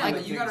know. Yeah,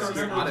 but you gotta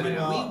remember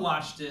when we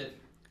watched it,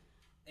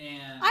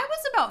 and I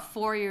was about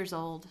 4 years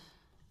old.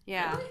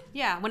 Yeah, really?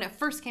 Yeah, when it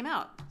first came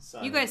out.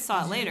 You guys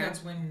saw it later.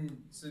 That's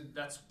when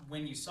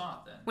you saw it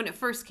then. When it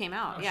first came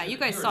out, oh, yeah, shit, you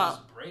guys saw it.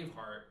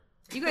 Braveheart.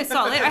 You guys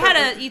saw it later. I had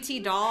an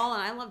E.T. doll,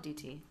 and I loved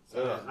E.T.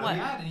 I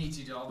had an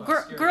E.T. doll,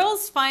 but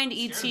girls find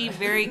E.T.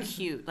 very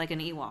cute, like an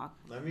Ewok.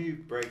 Let me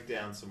break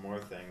down some more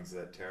things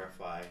that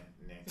terrify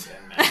Nick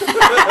and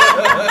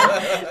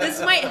Matt. This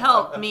might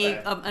help me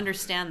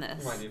understand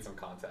this. You might need some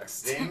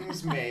context.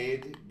 Things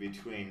made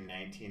between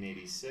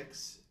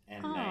 1986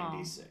 and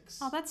 96.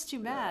 Oh, that's too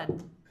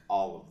bad.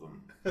 All of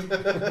them.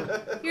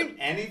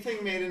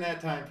 Anything made in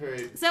that time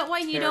period. Is that why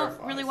you don't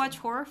really watch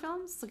horror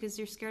films? Because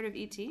you're scared of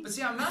E.T.? But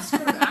see, I'm not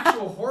scared of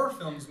actual horror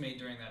films made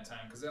during that time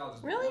because they all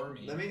just bore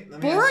me. Let me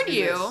bored ask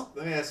you?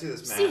 Let me ask you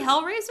this, Matt. See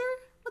Hellraiser?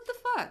 What the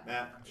fuck?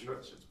 Matt,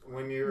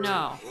 when you're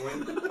no.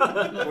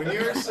 when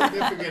your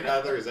significant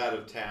other is out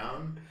of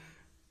town,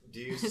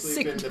 do you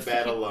sleep in the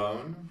bed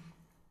alone?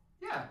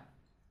 Yeah.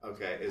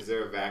 Okay. Is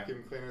there a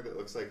vacuum cleaner that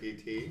looks like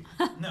E.T.?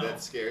 No.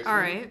 That scares all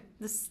you? right.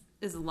 This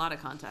is a lot of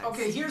context.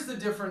 Okay, here's the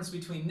difference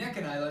between Nick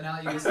and I. Now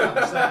that you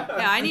established that.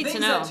 Yeah, I need to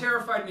know. Things that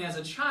terrified me as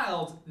a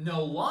child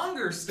no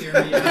longer scare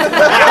me.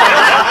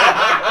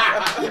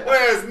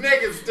 Whereas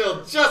Nick is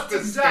still just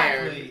as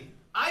scared. Exactly.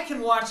 I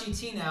can watch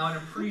E.T. now and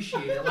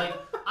appreciate it. Like,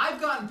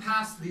 I've gotten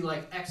past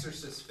the,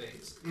 Exorcist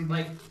phase. Mm-hmm.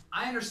 Like,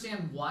 I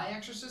understand why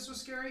Exorcist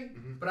was scary,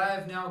 but I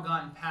have now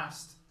gotten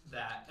past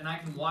that, and I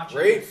can watch it.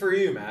 Great for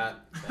you, Matt.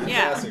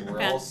 Fantastic. Yeah.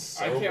 We're all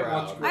so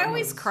proud. I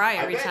always cry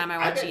every time I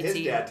watch E.T.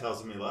 His dad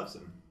tells him he loves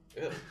him.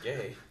 Ugh,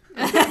 yay.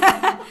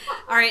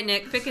 All right,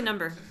 Nick, pick a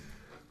number.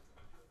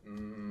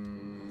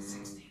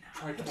 16.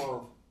 Try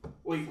 12.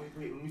 Wait. Let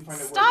me find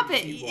out. Stop what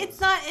it. E.T. was.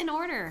 It's not in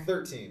order.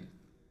 13.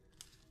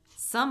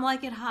 Some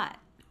like it hot.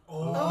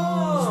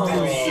 Oh,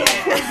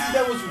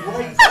 that was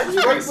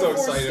right so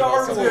before excited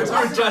Star about Wars. We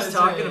were just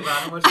talking about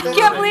how much. I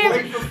can't believe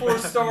right before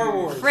Star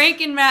Wars. Frank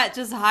and Matt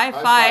just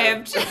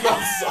high-fived.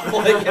 Some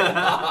like it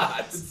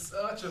hot. It's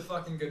such a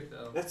fucking good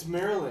film. That's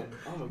Marilyn.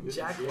 Oh my goodness.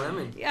 Jack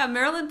Lemmon. Yeah,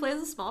 Marilyn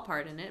plays a small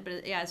part in it,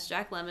 but yeah, it's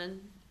Jack Lemmon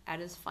at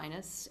his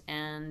finest.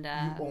 And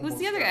who's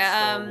the other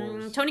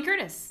guy? Tony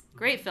Curtis.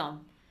 Great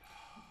film.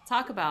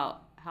 Talk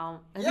about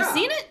how... Have you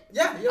seen it?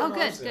 Yeah. Oh,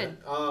 good.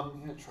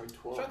 Try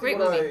 12. Great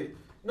movie.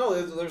 No,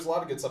 there's a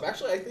lot of good stuff.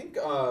 Actually, I think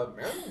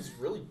Marilyn's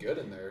really good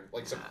in there.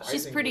 Like, surprisingly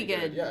she's pretty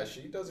good. Yeah,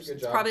 she does a good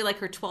job. It's probably like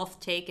her 12th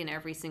take in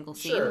every single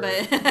scene, Sure.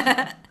 but...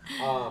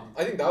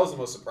 I think that was the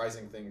most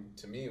surprising thing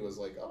to me was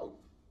like, oh,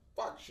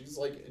 fuck, she's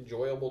like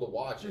enjoyable to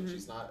watch and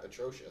she's not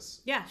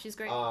atrocious. Yeah, she's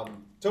great.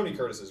 Tony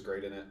Curtis is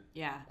great in it.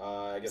 Yeah.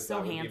 I guess So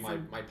that would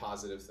handsome. be my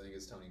positive thing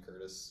is Tony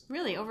Curtis.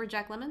 Really? Over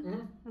Jack Lemmon?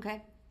 Mm-hmm.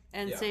 Okay.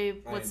 And Yeah, say I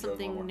what's enjoyed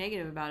something more.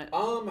 negative about it?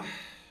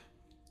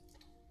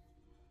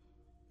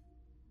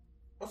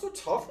 That's a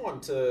tough one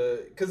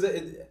to, because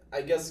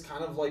I guess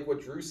kind of like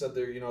what Drew said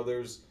there,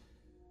 there's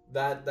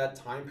that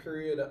time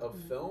period of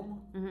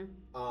film,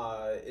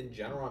 in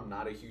general, I'm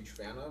not a huge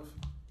fan of.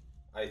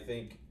 I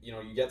think, you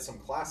get some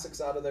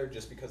classics out of there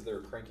just because they're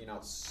cranking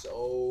out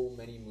so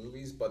many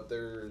movies, but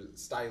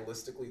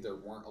stylistically there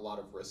weren't a lot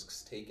of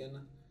risks taken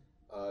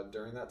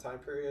during that time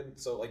period.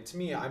 So, like, to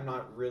me, I'm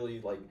not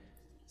really,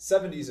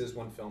 70s is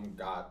when film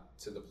got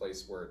to the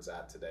place where it's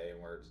at today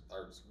and where it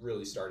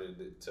really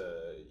started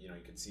to, you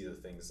could see the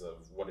things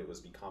of what it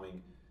was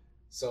becoming.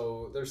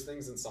 So there's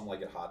things in Some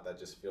Like It Hot that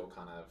just feel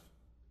kind of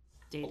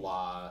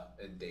blah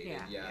and dated,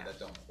 that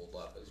don't hold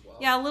up as well.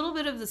 Yeah, a little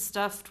bit of the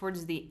stuff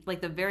towards the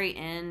very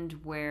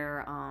end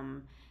where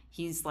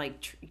he's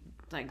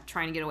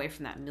trying to get away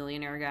from that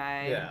millionaire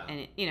guy,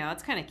 and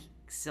it's kind of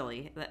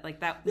silly. Like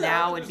that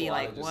now would be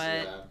like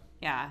what?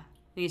 Yeah.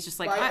 And he's just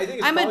like,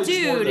 I'm a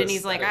dude, and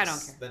he's like, I don't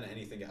care. Than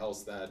anything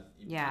else that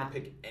you kind of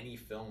pick any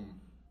film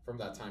from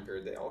that time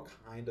period, they all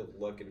kind of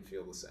look and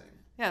feel the same.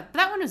 Yeah, but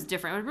that one was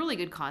different. It was a really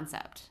good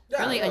concept.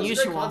 Yeah, really unusual. It was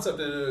a great concept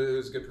and it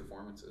was good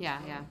performances.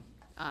 Yeah.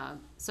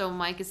 So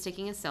Mike is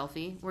taking a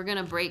selfie. We're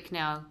gonna break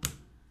now.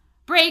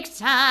 Break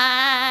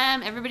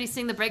time! Everybody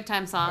sing the break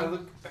time song. I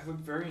look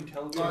very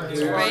intelligent.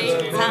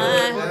 Break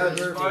time.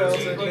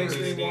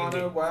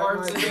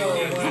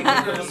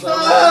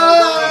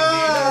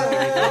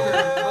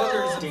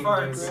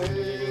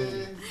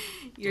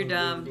 You're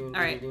dumb.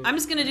 All right, I'm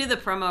just gonna do the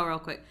promo real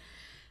quick.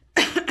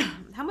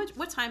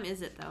 What time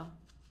is it though?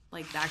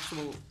 Like the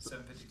actual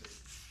 7:53.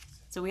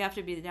 So we have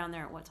to be down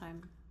there at what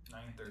time?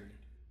 9:30.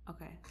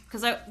 Okay,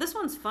 because this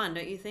one's fun,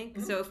 don't you think?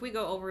 Mm-hmm. So if we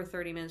go over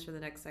 30 minutes for the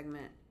next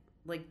segment,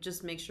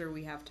 just make sure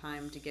we have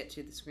time to get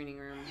to the screening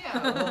room.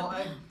 Yeah, well,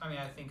 I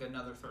think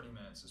another 30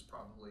 minutes is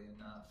probably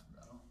enough,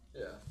 though.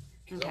 Yeah.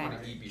 Okay. I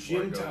want to eat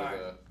before I go to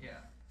the... Yeah.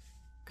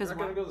 Because we're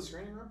going to go to the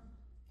screening room?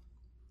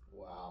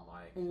 Wow,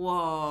 Mike.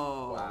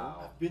 Whoa.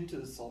 Wow. I've been to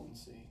the Salton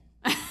Sea.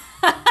 It's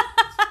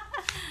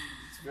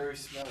very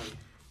smelly.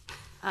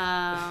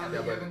 Have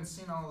you haven't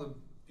seen all the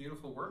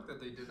beautiful work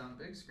that they did on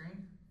big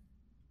screen?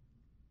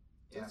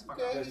 Yeah, it's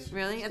okay.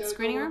 Really? At the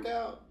screening room?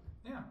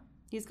 Yeah.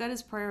 He's got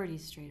his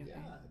priorities straight, okay?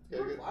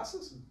 Yeah.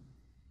 Glasses?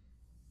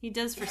 He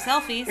does for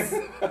selfies.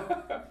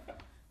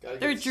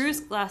 They're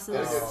Drew's glasses.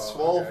 Gotta get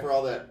swole for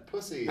all that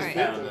pussy. All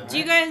right. Do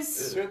you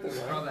guys...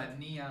 For all that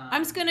neon.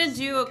 I'm just gonna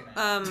do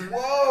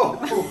Whoa!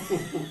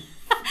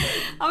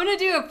 I'm gonna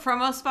do a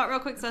promo spot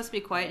real quick, so let's be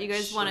quiet. You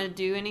guys want to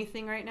do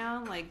anything right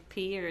now? Like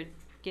pee or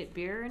get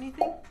beer or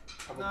anything?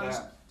 How about that?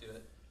 Just do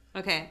it.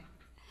 Okay.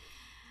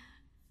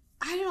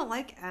 I don't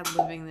like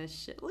ad-libbing this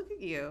shit. Look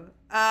at you.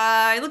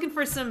 You're looking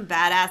for some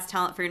badass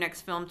talent for your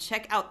next film?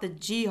 Check out the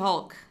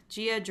G-Hulk.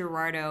 Gia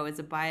Gerardo is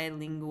a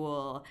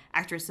bilingual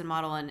actress and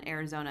model in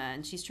Arizona,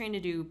 and she's trained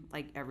to do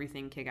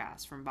everything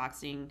kick-ass, from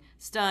boxing,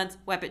 stunts,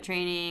 weapon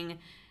training.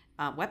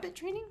 Can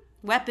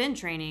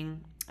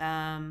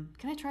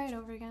I try it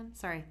over again?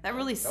 Sorry, that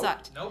really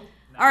sucked. Nope.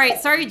 All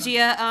right, sorry,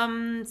 Gia.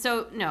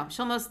 So no,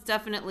 she'll most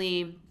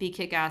definitely be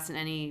kick-ass in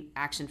any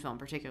action film,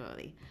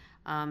 particularly.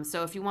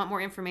 So if you want more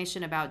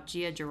information about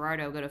Gia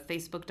Gerardo, go to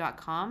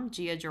facebook.com.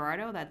 Gia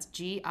Gerardo, that's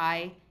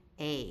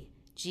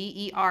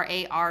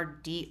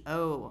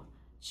GIAGERARDO.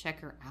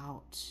 Check her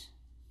out.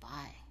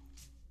 Bye.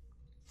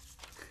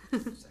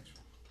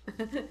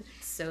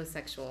 So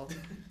sexual.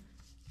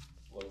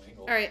 Low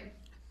angle. All right.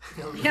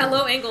 Yeah,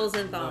 low angles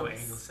and thongs. Low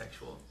angle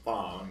sexual.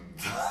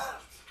 Thongs.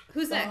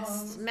 Who's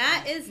next?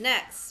 Matt is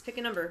next. Pick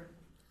a number.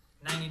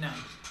 99.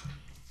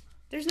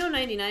 There's no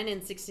 99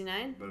 and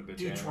 69.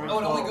 Dude, try it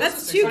only goes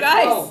That's to two 6.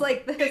 guys Oh,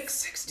 like this. Pick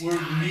 69.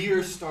 We're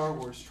near Star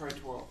Wars. Try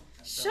 12.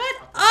 Shut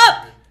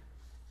up!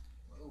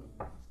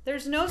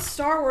 There's no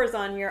Star Wars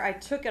on here. I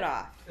took it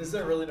off. Is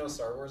there really no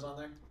Star Wars on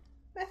there?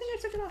 I think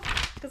I took it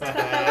off because I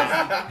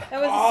thought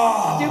that was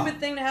a stupid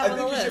thing to have on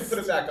the list. I think you should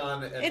put it back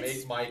on and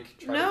make Mike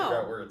try to figure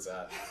out where it's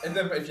at. And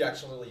then if you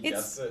actually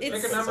guess it,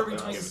 pick a number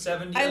between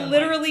 70 I and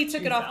literally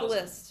took it off the 2000.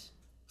 list.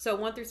 So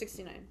 1 through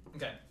 69.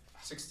 Okay.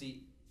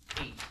 68.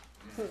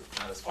 Not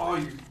as Oh, far.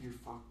 you're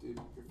fucked, dude.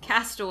 You're fucked.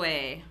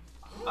 Castaway.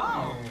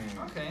 Oh,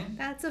 okay.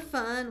 That's a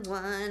fun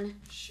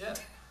one.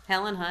 Shit.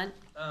 Helen Hunt.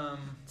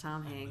 Tom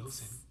Hanks.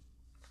 Wilson.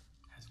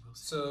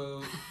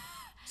 So,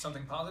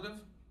 something positive?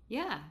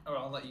 Yeah. Oh,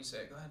 I'll let you say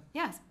it. Go ahead.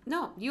 Yes.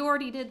 No, you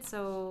already did,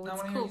 so No, I it's want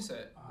to cool. hear you say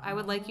it. I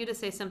would like you to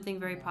say something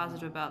very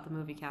positive about the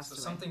movie So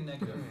Castaway. something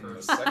negative The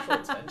first.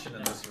 sexual tension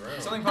in this room.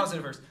 Something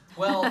positive first.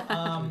 Well,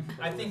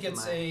 I think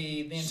it's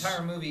the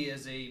entire movie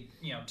is a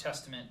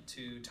testament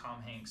to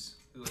Tom Hanks,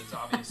 who is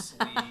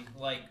obviously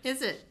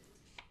Is it?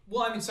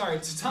 Well, I mean, sorry,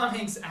 to Tom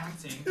Hanks'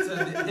 acting, to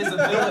his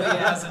ability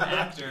as an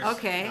actor.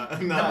 Okay.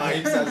 Not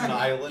Hanks as an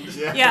island.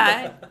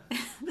 Yeah.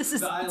 This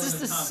is The island just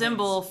of a Tom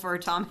symbol for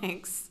Tom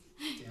Hanks.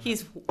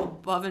 He's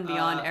above and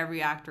beyond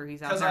every actor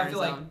he's out Because there I on his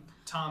feel like own.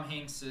 Tom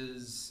Hanks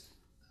is,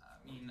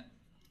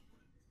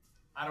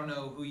 I don't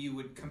know who you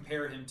would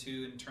compare him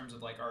to in terms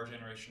of our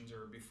generations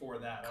or before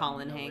that.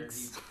 Colin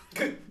Hanks.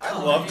 I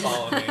love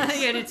Colin Hanks.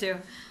 I do too.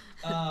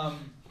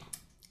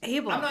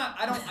 Abel.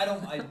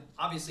 I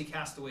obviously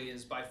Castaway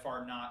is by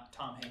far not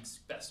Tom Hanks'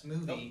 best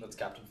movie. Nope, that's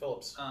Captain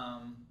Phillips.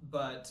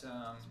 But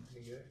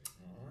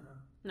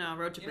No,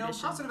 Road to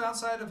Perdition. positive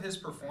outside of his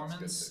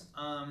performance.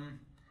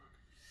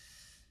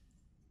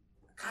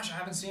 Gosh, I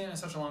haven't seen it in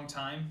such a long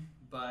time,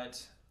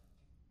 but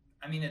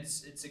I mean,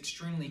 it's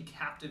extremely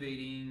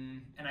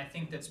captivating, and I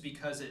think that's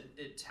because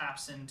it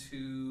taps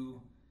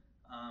into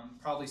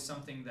probably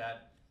something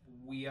that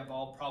we have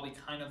all probably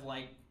kind of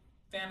like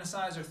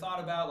fantasized or thought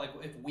about, like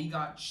if we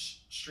got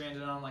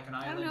stranded on like an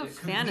island. I don't know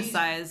if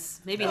fantasize.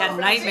 Maybe had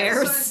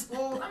nightmares.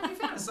 Well, I mean,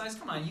 fantasize.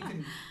 Come on, you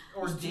can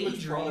or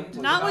daydream.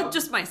 Not with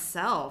just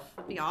myself.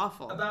 It'd be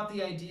awful. About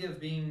the idea of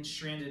being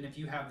stranded, and if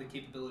you have the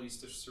capabilities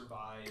to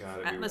survive.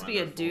 That must be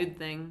a dude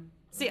thing.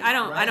 See, I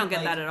don't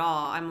get that at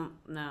all.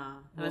 That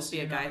must be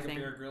a guy thing.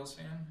 You're not a Bear Grylls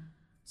fan.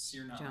 So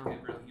you're not a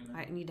real human.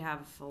 I need to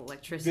have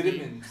electricity.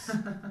 Vitamins.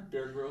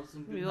 Bear Grylls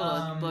and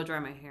vitamins. Maybe blow dry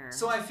my hair.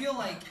 So I feel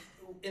like,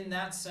 in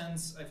that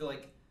sense, I feel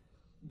like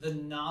the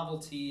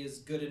novelty is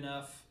good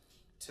enough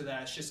to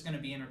that it's just going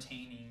to be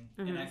entertaining.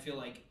 Mm-hmm. And I feel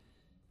like,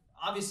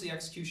 obviously,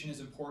 execution is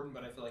important,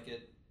 but I feel like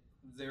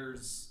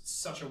there's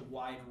such a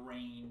wide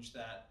range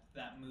that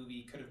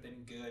movie could have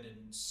been good in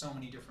so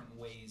many different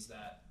ways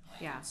that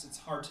it's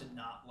hard to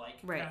not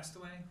like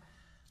Castaway.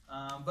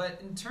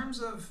 But in terms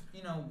of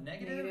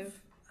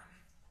negative.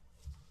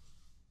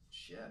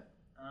 Shit.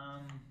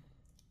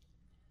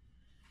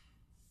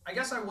 I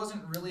guess I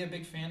wasn't really a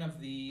big fan of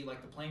the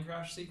plane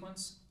crash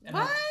sequence. And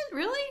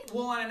Really?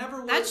 Well, I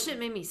never. That shit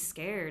made me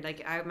scared.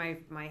 Like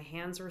my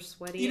hands were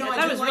sweaty. I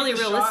thought it was really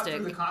realistic. Shot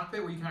through the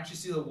cockpit where you can actually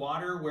see the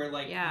water, where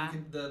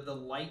the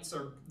lights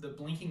are the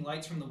blinking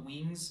lights from the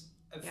wings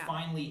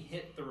finally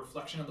hit the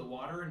reflection of the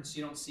water, and so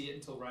you don't see it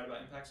until right about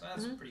impact. So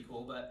that's pretty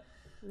cool. But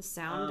the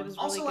sound was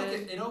really also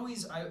good. It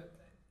always I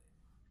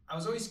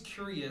was always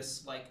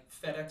curious, like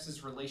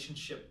FedEx's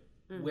relationship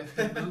with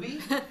the movie.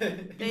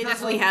 They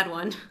definitely had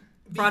one.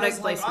 Product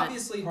placement.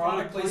 Obviously,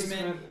 product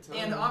placement.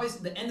 And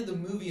obviously, the end of the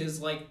movie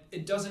is like,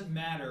 it doesn't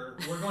matter.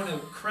 We're going to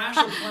crash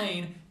a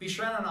plane, be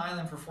stranded on an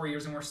island for 4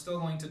 years, and we're still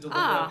going to deliver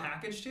a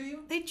package to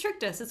you? They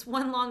tricked us. It's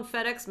one long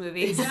FedEx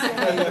movie.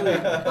 Exactly.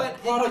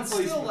 But it's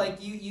still like,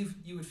 you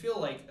would feel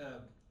like a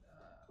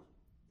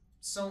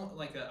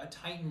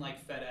titan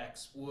like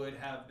FedEx would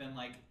have been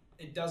like,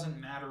 it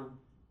doesn't matter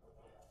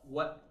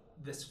what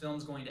this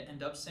film's going to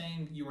end up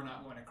saying, you are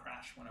not going to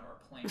crash one of our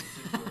planes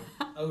into the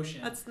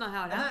ocean. That's not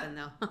how it happened,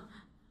 though.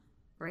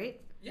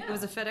 Right? Yeah. It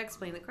was a FedEx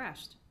plane that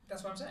crashed.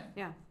 That's what I'm saying.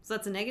 Yeah. So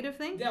that's a negative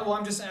thing? Yeah, well,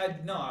 I'm just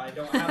saying, I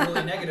don't have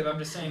really negative. I'm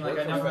just saying, like,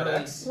 I never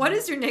really... What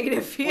is your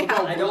negative? Yeah.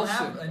 I don't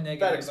have a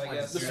negative, I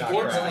guess.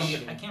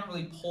 The I can't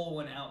really pull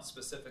one out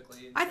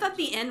specifically. I thought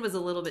the end was a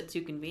little bit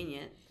too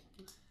convenient.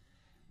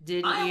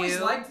 I always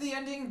liked the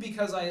ending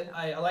because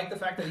I like the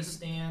fact that he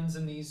stands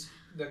in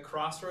the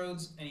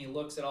crossroads and he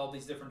looks at all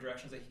these different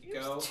directions that he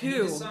could go.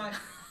 Two.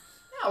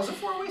 It was a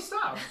 4-way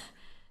stop.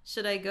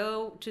 Should I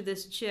go to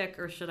this chick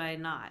or should I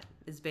not?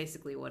 Is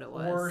basically what it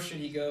was. Or should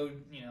he go,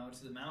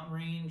 to the mountain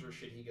range, or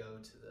should he go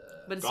to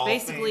the... But it's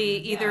basically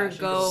either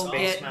go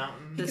get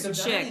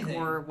this chick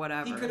or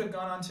whatever. He could have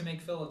gone on to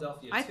make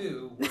Philadelphia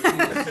too,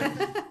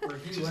 where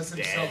he was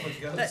himself a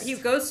ghost. He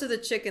goes to the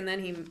chick and then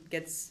he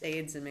gets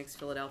AIDS and makes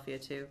Philadelphia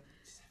too,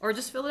 or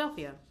just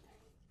Philadelphia.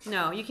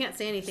 No, you can't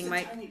say anything,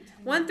 Mike. Tiny.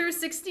 1 through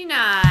 69.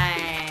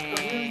 A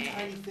really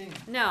tiny thing.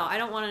 No, I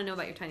don't want to know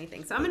about your tiny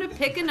thing. So I'm going to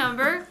pick a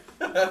number.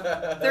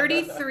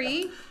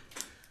 33.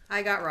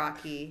 I got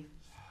Rocky.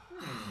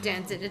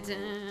 Dun, dun, dun,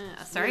 dun.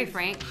 Sorry,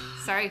 Frank.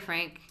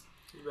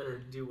 You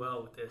better do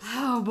well with this.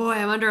 Oh boy,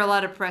 I'm under a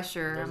lot of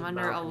pressure. There's I'm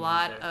under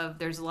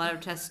there's a lot of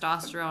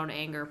testosterone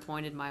anger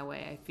pointed my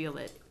way. I feel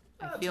it.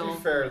 I feel to be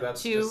fair,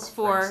 that's 2, just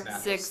 4, Frank's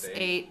natural 6, state.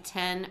 8,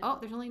 10. Oh,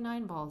 there's only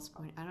 9 balls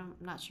pointed. I'm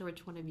not sure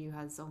which one of you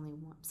has only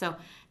one. So,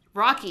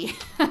 Rocky.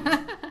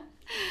 Would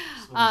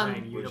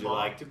you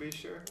like to be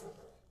sure?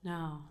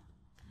 No.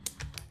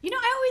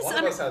 I One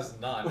of us has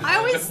none.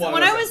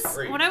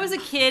 When I was a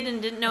kid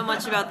and didn't know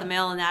much about the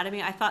male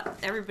anatomy, I thought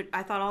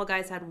all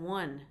guys had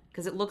one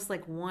because it looks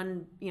like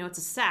one. It's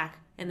a sack,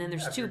 and then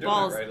there's 2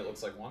 balls. Right, it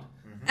looks like one.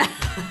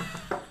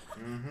 I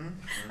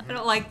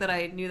don't like that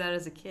I knew that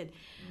as a kid.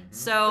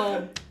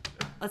 So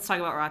let's talk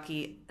about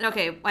Rocky.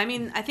 Okay, I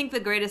mean, I think the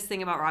greatest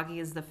thing about Rocky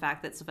is the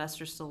fact that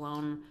Sylvester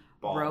Stallone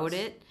wrote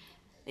it.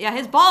 Yeah,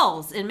 his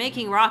balls in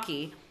making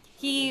Rocky.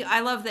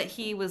 I love that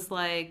he was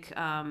like,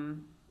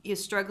 he's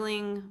a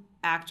struggling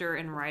actor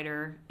and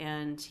writer,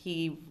 and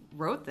he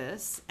wrote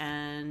this,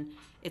 and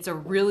it's a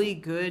really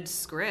good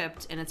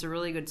script, and it's a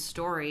really good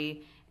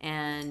story,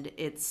 and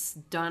it's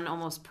done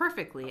almost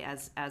perfectly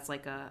as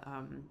like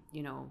a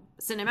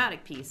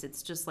cinematic piece.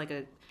 It's just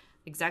like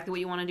exactly what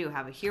you want to do.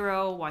 Have a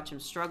hero, watch him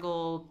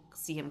struggle,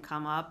 see him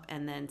come up,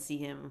 and then see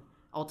him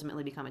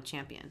ultimately become a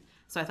champion.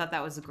 So I thought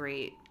that was the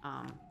great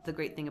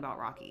thing about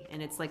Rocky.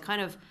 And it's like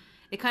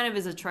it kind of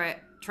is a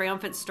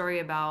triumphant story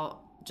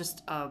about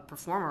just a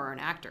performer or an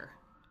actor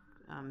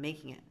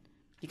making it.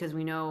 Because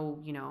we know,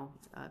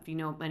 if you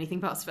know anything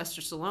about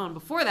Sylvester Stallone,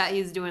 before that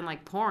he was doing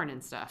like porn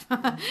and stuff,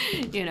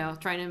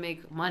 trying to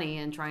make money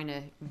and trying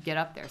to get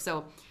up there.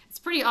 So it's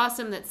pretty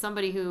awesome that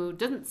somebody who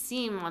doesn't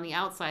seem on the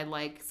outside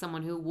like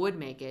someone who would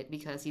make it,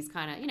 because he's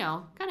kind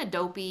of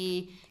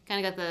dopey,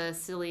 kind of got the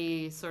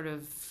silly sort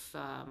of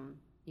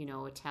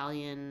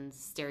Italian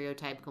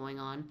stereotype going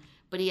on,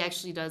 but he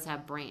actually does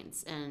have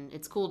brains, and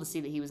it's cool to see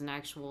that he was an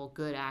actual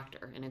good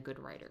actor and a good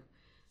writer.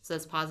 So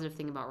that's a positive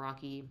thing about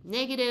Rocky.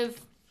 Negative.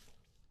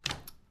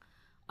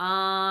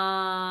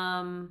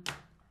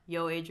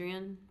 Yo,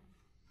 Adrian.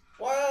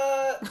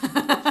 What?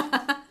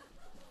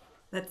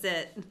 That's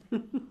it.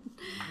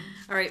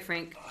 All right,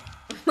 Frank.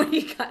 What do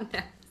you got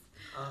next?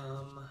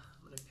 I'm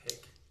gonna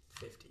pick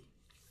 50.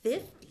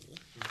 50.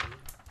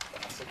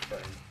 Classic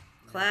Frank.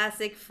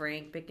 Classic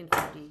Frank picking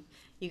 50.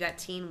 You got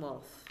Teen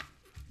Wolf.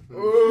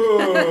 Ooh.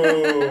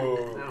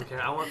 I don't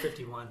care. I want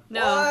 51.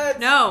 No, What?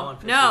 no,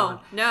 no,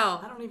 no.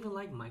 I don't even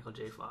like Michael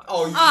J. Fox.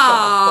 Oh, you shut the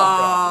fuck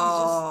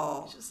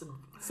Oh. He's just a,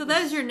 So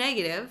that is your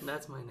negative.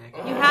 that's my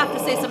negative. You have to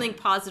say something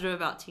positive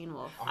about Teen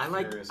Wolf. up. I I'm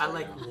like curious I right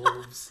like now.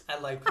 wolves. I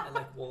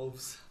like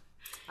wolves.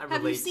 I Have you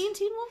relate. seen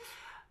Teen Wolf?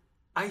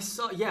 I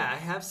saw. Yeah, I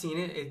have seen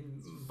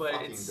it. But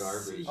Fucking it's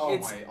garbage. Oh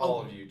it's, my!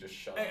 All of you just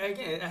shut up.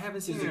 Again, I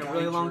haven't seen Is it the in a guy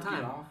really long jerking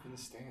time. off in the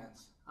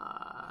stands?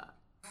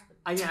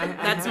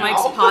 That's I,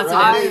 Mike's Ow.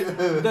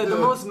 positive. The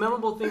most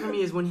memorable thing for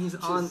me is when he's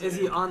on. Is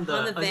he on the?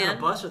 On the is it van?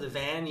 a bus or the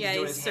van? Yeah,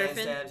 doing he's his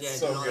surfing. handstands. Yeah,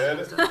 So doing all good.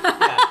 that stuff.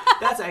 Yeah,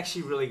 that's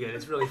actually really good.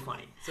 It's really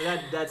funny. So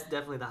that's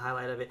definitely the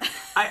highlight of it.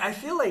 I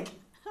feel like,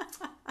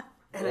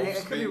 and I Wolves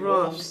could be being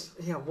wrong. wolves.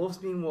 Yeah, wolves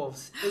being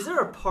wolves. Is there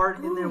a part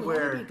in there Ooh,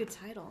 where that would be a good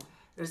title.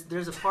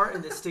 there's a part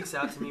in that sticks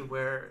out to me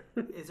where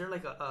is there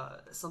like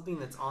a something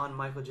that's on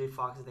Michael J.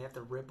 Fox that they have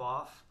to rip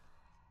off,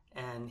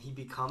 and he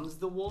becomes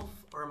the wolf,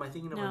 or am I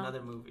thinking of No.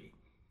 another movie?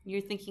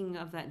 You're thinking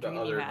of that The dream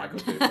you other had.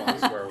 Michael J.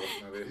 Fox werewolf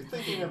movie. You're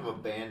thinking of a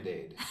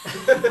Band-Aid.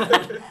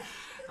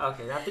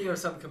 Okay, I'm thinking of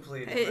something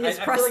completely His different. I feel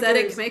like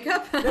prosthetic there's-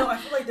 makeup? No, I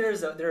feel like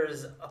there's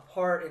a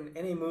part in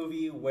any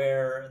movie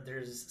where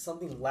there's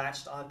something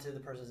latched onto the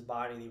person's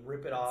body, they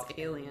rip it off,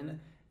 Alien. and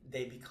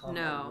they become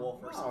No. a wolf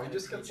or No, something. he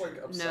just gets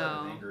like upset No.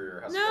 and angry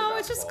or has to No, play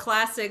it's just basketball.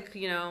 classic,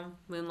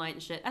 Moonlight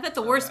and shit. I thought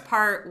the worst Okay.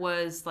 part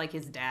was like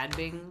his dad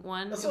being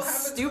one. That's It what was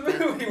happens stupid. in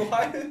the movie.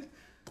 Why?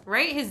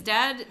 Right? His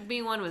dad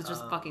being one was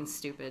just fucking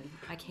stupid.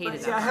 I hated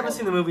But, that. I haven't part.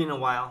 seen the movie in a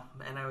while,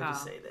 and I would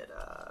just Oh. say that.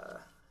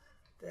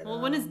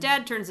 Well, when his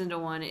dad turns into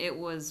one, it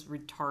was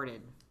retarded.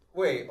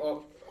 Wait.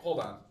 Oh,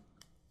 hold on.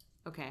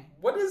 Okay.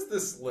 What is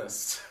this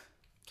list?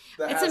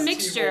 that It's a has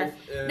mixture.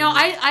 T-Wolf in- No,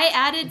 I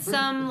added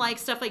some like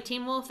stuff like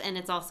Teen Wolf, and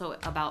it's also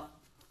about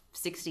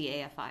 60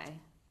 AFI.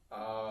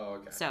 Oh,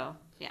 okay. So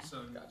yeah,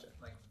 So Gotcha.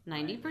 like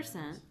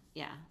 90%.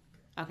 Yeah.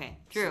 Okay.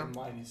 Drew.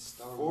 Minus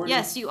Star Wars.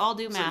 Yes, you all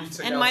do So math, you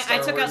took and out I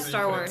took out and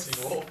Star you put in Wars.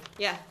 Teen Wolf.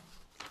 Yeah.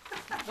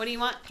 What do you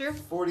want, Drew?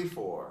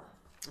 44.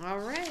 All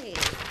right.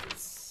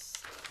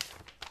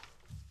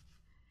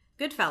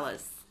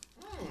 Goodfellas.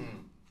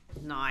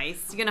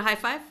 Nice. You gonna high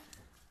five?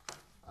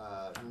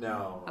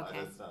 No, Okay.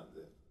 that's not.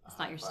 It's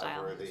not your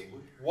style. worthy.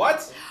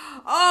 What?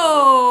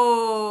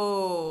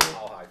 Oh.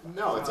 I'll high five.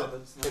 No, that's not-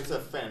 it's a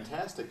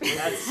fantastic movie.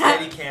 That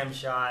steady cam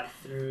shot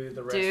through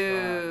the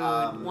Dude,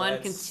 restaurant. one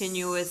that's-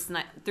 continuous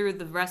night through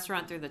the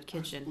restaurant, through the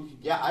kitchen.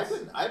 Yeah, I've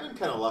been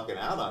kind of lucking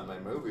out on my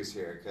movies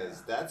here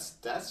because that's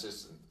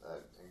just an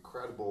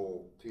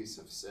incredible piece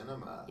of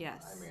cinema.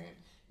 Yes. I mean,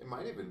 it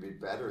might even be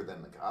better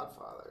than The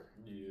Godfather.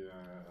 Yeah.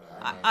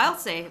 I'll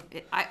say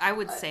I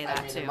would say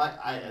that mean, too.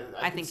 I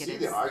I can think it see is.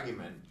 the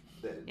argument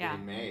that Yeah.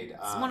 being made.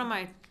 It's one of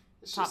my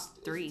It's top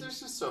just, three. There's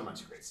just so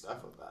much great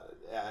stuff about it.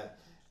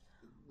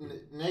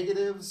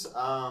 Negatives.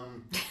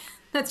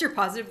 That's your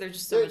positive. There's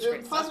just so much they're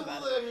great stuff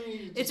about it. I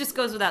mean, It just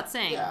goes without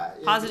saying. Yeah,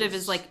 Positive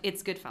it's- is like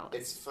it's Goodfellas.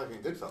 it's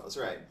fucking Goodfellas,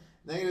 right?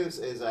 Negatives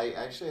is I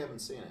actually haven't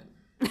seen it.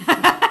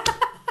 I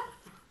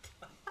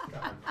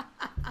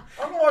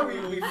don't know why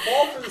we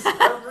fall for this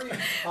every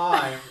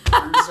time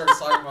Drew starts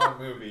talking about a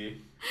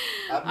movie.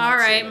 I've not All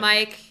right, seen it.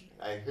 Mike.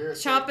 I hear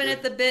it's Chomping good.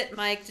 at the bit,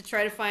 Mike, to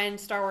try to find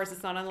Star Wars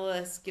that's not on the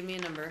list. Give me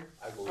a number.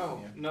 I believe Oh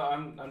in you. no,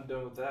 I'm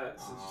done with that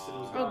since you said it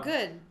was Oh, gone.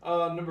 good.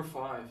 Number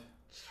 5.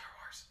 Star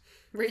Wars.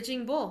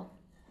 Raging Bull.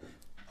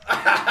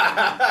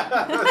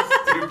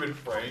 Stupid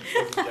Frank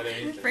doesn't get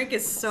anything. Frank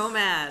is so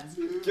mad.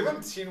 Give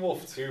him Teen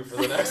Wolf 2 for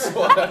the next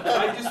one.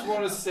 I just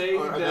want to say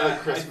Or another that I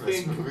Christmas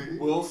think movie.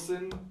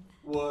 Wilson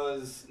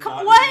was Come,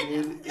 not what?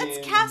 needed That's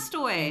in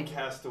Castaway.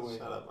 Castaway.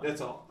 Shut up, Mike.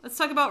 That's all. Let's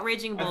talk about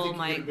Raging I Bull, think it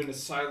would Mike. have been a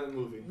silent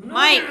movie.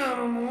 Mike.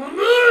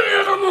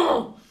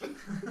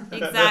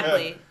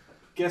 Exactly.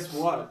 Guess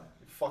what?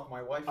 Fuck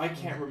my wife. I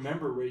can't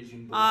remember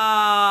Raging Bull. Oh.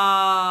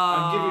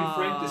 I'm giving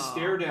Frank the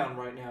stare down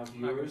right now, I'm not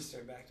gonna viewers.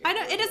 stare back at I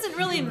don't. It doesn't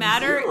really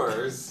matter.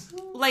 Viewers.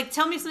 Like,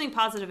 tell me something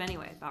positive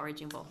anyway about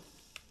Raging Bull.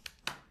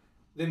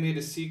 They made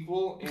a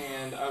sequel,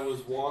 and I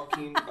was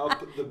walking up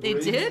the They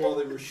bridge did? while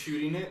they were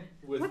shooting it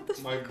with What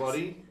the my fuck?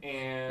 buddy.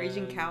 And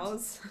Raging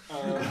Cows.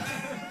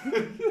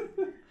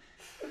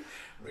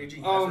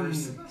 Raging Um,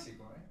 Heifers.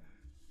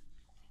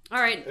 All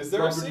right. Is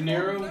there Robert a sequel? De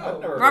Niro? No.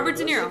 I've never Robert heard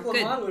De of Niro. this.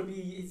 good. Lamont would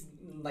be it's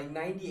like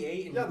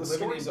 98 and Yeah, the living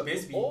story's in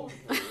Bisbee. old.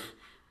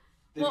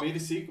 They Well- made a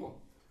sequel.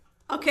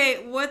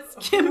 Okay,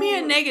 give me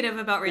a negative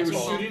about They Raging were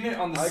Bull. shooting it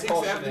on the I 6th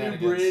call Avenue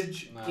shenanigans.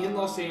 Bridge in No.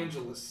 Los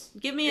Angeles.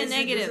 Give me a Is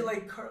negative. it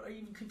like are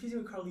you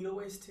confusing with Carlito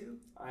Ways too?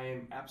 I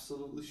am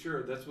absolutely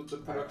sure. That's what the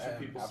production I am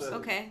people said.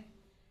 absolutely- Okay.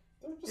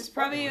 It's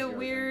probably a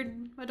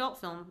weird adult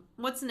film.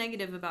 What's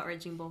negative about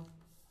Raging Bull?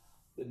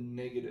 The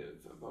negative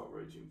about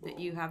Raging Bull. That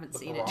you haven't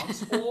seen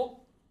Bronx it.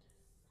 Bull?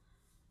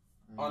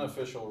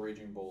 Unofficial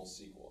Raging Bull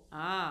sequel.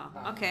 Oh,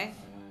 okay.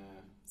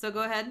 So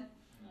go ahead.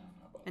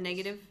 A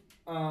negative?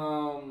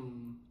 The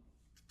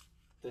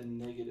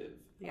negative.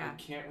 Yeah. I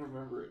can't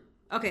remember it.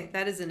 Okay,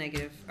 that is a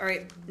negative. All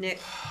right, Nick,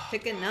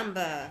 pick a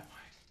number.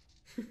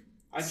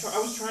 I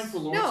was trying for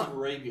Lawrence of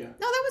Arabia.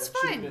 No, that was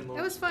should've fine. been That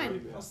Lawrence was of fine.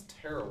 Arabia. That's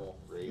terrible.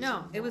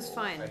 No, it was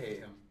fine. I hate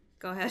him.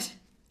 Go ahead.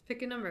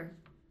 Pick a number.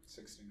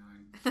 69.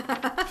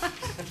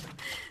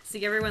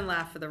 See, everyone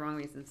laughed for the wrong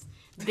reasons.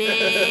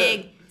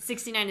 Big.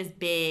 69 is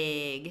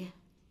big.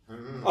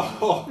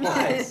 Oh,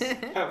 nice.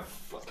 Have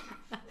fun.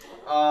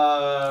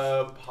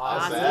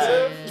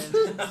 Positive?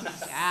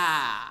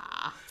 Yeah.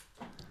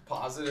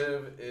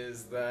 Positive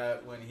is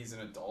that when he's an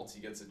adult, he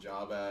gets a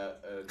job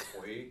at a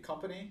toy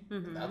company.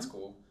 Mm-hmm. That's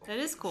cool. That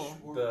is cool.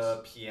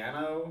 The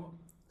piano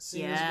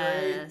scene is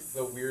great.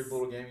 The weird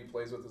little game he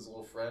plays with his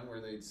little friend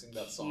where they sing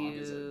that song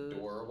is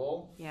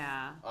adorable.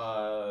 Yeah.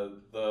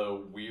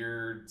 The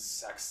weird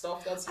sex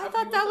stuff that's I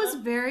happening thought that with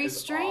was very is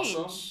strange.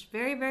 awesome.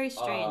 Very, very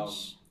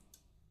strange.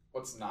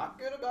 What's not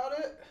good about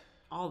it?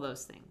 All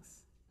those things.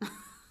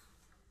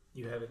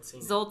 You haven't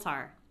seen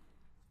Zoltar.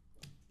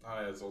 Oh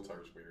yeah,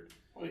 Zoltar's weird.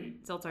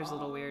 Wait. Zoltar's a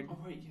little weird. Oh,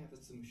 wait, yeah,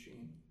 that's the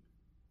machine.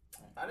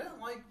 I didn't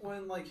like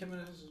when him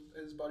and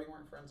his buddy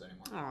weren't friends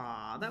anymore.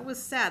 Aw, that was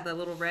sad. That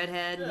little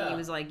redhead. Yeah. He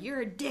was like,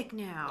 "You're a dick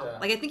now." Yeah.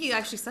 Like I think he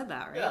actually said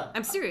that, right? Yeah.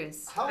 I'm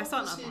serious. How I old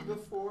saw was it he not long.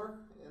 before?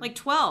 Like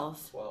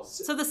 12. 12.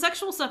 So the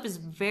sexual stuff is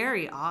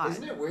very odd.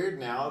 Isn't it weird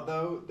now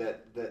though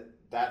that Twelve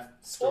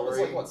was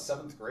story? like what,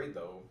 7th grade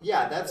though?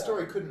 Yeah, that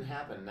story couldn't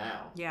happen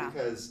now. Yeah.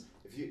 Because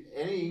if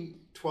any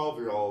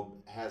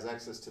 12-year-old has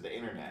access to the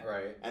internet,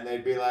 Right. and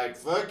they'd be like,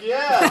 "Fuck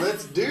yeah,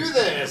 let's do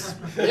this,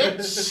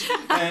 bitch!"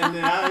 And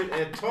now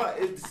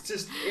it's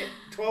just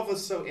 12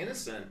 was so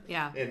innocent.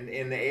 Yeah.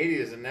 In the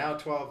 80s, and now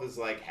 12 is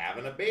like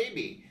having a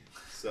baby.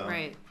 So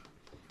Right.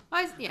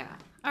 Yeah.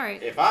 All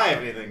right. if I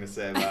have anything to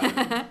say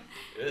about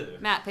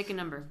it, Matt, pick a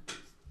number.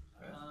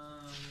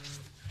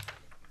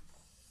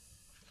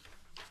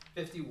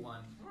 51.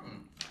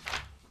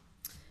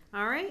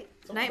 All right.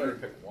 Someone better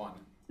pick one.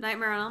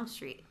 Nightmare on Elm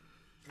Street.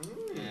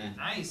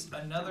 Nice.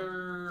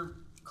 Another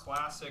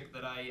classic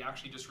that I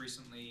actually just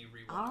recently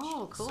rewatched.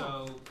 Oh, cool.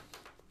 So,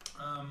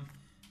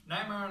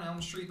 Nightmare on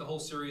Elm Street, the whole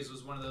series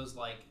was one of those,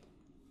 like,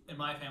 in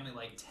my family,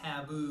 like,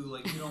 taboo.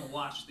 Like, you don't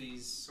watch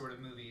these sort of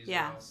movies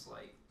Yeah. or else,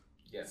 like,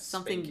 Yes.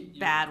 Something you're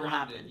bad will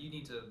grounded. happen. You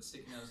need to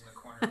stick your nose in the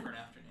corner for an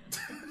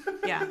afternoon.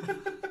 Yeah.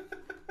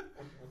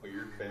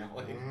 Weird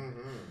family.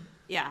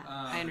 Yeah.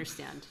 I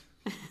understand.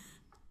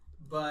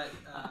 But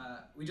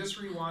we just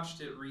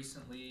rewatched it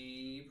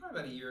recently, probably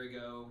about a year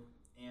ago,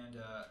 and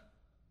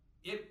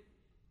it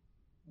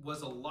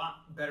was a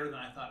lot better than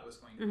I thought it was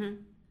going to be.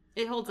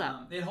 It holds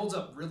up. It holds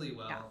up really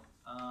well.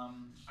 Yeah.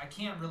 I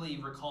can't really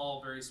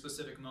recall very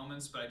specific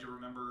moments, but I do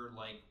remember,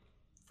 like,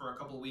 for a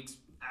couple of weeks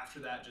after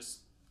that,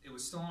 just it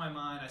was still on my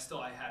mind. I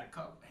had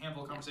a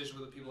handful of conversations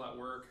with the people at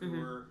work who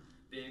were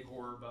big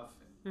horror buff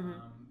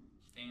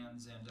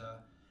fans, and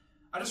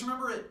I just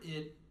remember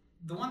it.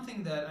 The one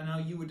thing that, I know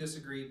you would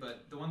disagree,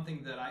 but the one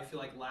thing that I feel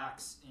like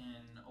lacks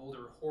in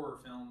older horror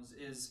films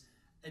is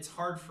it's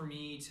hard for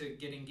me to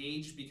get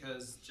engaged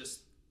because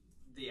just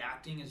the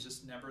acting is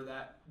just never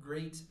that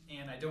great,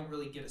 and I don't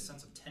really get a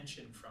sense of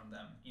tension from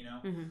them, you know?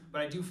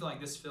 But I do feel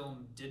like this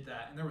film did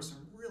that, and there was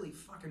some really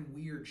fucking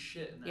weird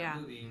shit in that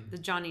movie. The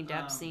Johnny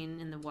Depp scene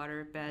in the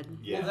waterbed.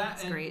 Yeah. Well,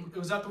 That's and great.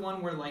 Was that the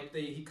one where, like,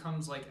 he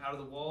comes, like, out of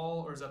the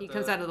wall, or is that He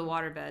comes out of the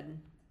waterbed,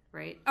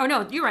 right? Oh,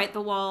 no, you're right,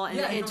 the wall, and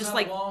Yeah, he it comes just, out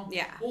like, the wall.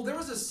 yeah. Well, there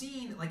was a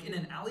scene, like, in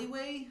an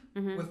alleyway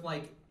with,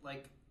 like,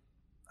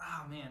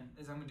 oh man,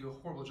 I'm gonna do a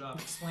horrible job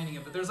explaining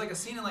it, but there's like a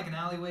scene in like an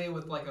alleyway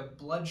with like a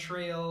blood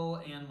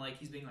trail and like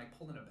he's being like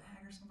pulled in a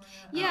bag or something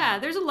like that. Yeah,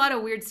 there's a lot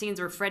of weird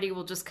scenes where Freddy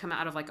will just come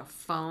out of like a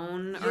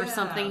phone or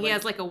something. He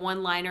has like a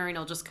one-liner and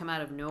he'll just come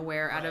out of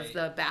nowhere, out of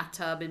the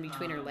bathtub in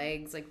between her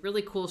legs. Like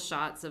really cool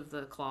shots of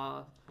the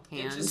claw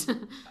hand.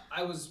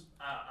 I was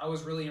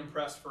really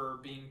impressed for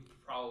being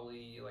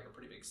probably like a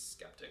pretty big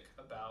skeptic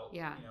about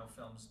you know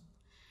films.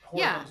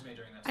 Horror films made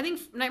during that time. I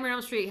think Nightmare on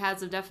Elm Street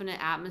has a definite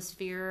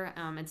atmosphere.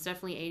 It's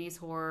definitely 80s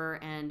horror,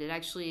 and it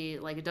actually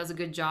like it does a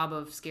good job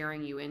of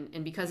scaring you.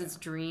 And because it's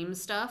dream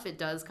stuff, it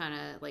does kind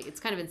of like it's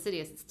kind of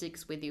insidious. It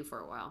sticks with you for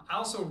a while. I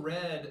also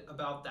read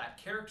about that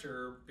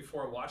character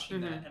before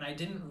watching that, and I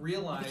didn't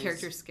realize the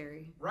character's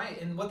scary.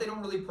 Right, and what they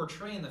don't really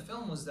portray in the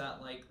film was that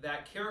like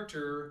that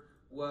character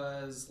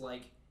was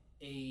like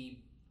a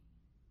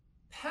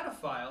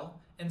pedophile,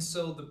 and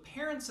so the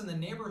parents in the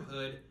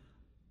neighborhood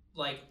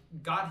like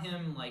got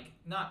him like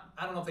not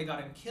I don't know if they got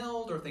him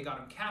killed or if they got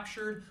him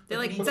captured. They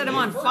like set him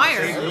on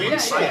fire.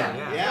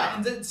 Yeah.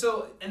 And then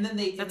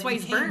they that's and why then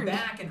he's he came burned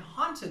back and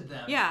haunted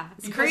them. Yeah,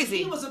 it's because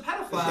crazy. He was a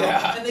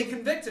pedophile, and they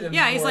convicted him.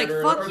 Yeah, for he's like,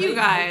 it, fuck or you they,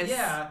 guys.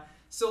 Yeah.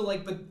 So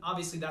like, but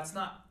obviously that's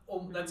not.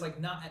 That's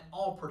like not at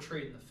all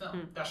portrayed in the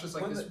film. That's just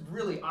like this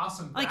really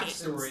awesome like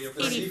backstory of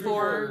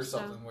 84 or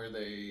something where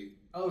they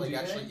Oh, like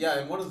actually,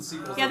 yeah, in one of the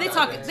sequels. Yeah, they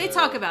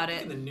talk about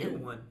it. In the new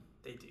one,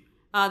 they do.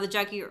 The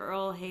Jackie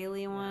Earl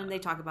Haley one, they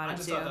talk about it too. I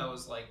just thought that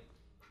was like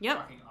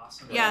fucking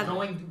awesome. Yeah.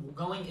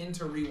 Going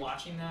into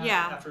rewatching that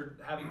after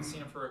having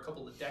seen it for a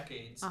couple of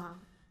decades.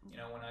 You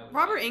know, when I was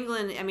Robert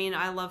Englund, I mean,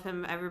 I love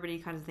him. Everybody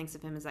kind of thinks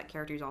of him as that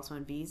character. He's also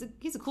in V.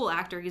 He's a cool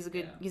actor. He's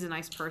a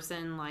nice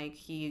person. Like,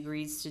 he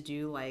agrees to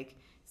do, like,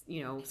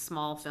 you know,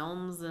 small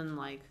films, and,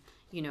 like,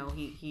 you know,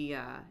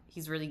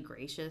 he's really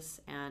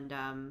gracious. And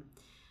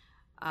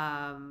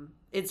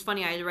it's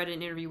funny, I read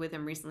an interview with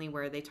him recently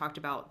where they talked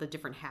about the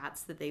different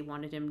hats that they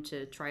wanted him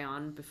to try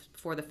on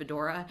before the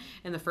fedora,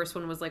 and the first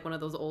one was like one of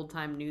those old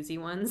time newsy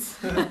ones.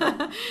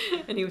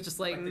 And he was just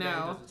like, the no.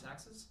 guy who does the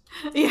taxes?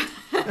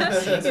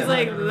 Yeah. He's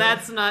like,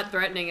 that's not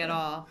threatening at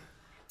all.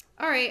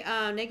 All right,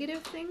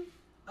 negative thing?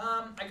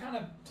 I kind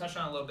of touched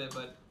on it a little bit,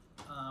 but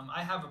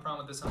I have a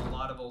problem with this in a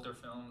lot of older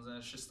films, and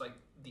it's just like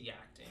the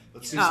acting.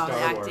 Let's do Star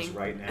Wars acting.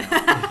 right now.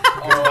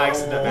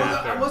 Mike's in the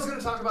bathroom. I was going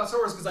to talk about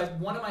Star Wars because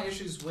one of my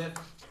issues with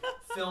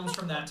films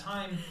from that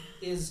time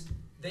is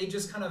they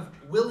just kind of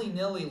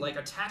willy-nilly like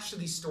attach to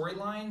these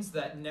storylines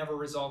that never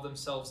resolve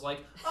themselves.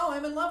 Like, oh,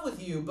 I'm in love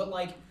with you, but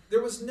like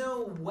there was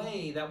no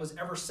way that was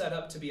ever set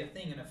up to be a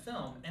thing in a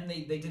film. And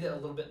they did it a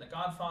little bit in The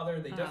Godfather.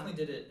 They definitely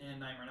did it in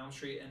Nightmare on Elm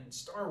Street. And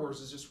Star Wars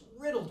is just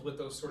riddled with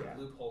those sort of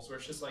loopholes where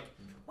it's just like,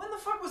 when the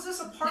fuck was this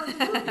a part of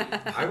the movie?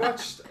 I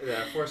watched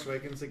Force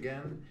Awakens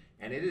again,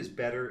 and it is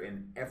better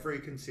in every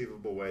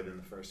conceivable way than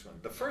the first one.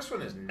 The first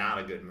one is not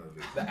a good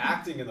movie. The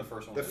acting in the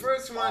first one. The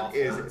first one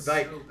is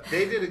like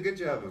they did a good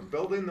job of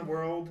building the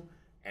world,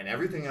 and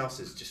everything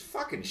else is just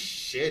fucking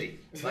shitty.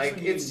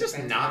 Like it's just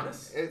not.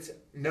 It's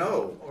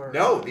no,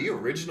 the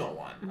original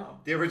one. Oh.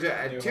 The original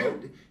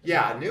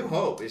New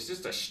Hope. It's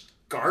just a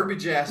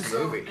garbage ass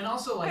movie. And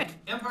also, like,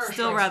 Empire Strikes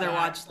Still rather Back,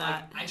 watch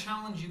that. Like, I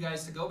challenge you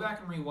guys to go back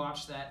and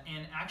rewatch that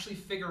and actually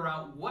figure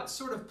out what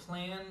sort of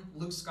plan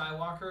Luke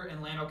Skywalker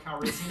and Lando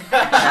Calrissian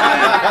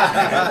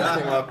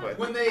came up with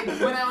when they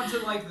went out to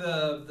like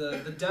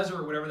the desert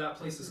or whatever that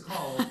place is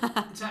called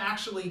to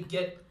actually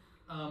get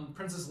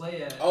Princess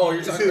Leia. Oh,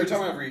 you're talking about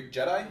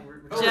Jedi?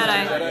 Jedi.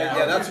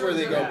 Yeah, that's where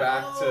they go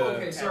back to.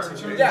 Okay,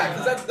 sorry. Yeah,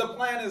 because the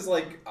plan is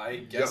like, I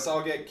guess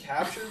I'll get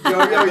captured. Yo.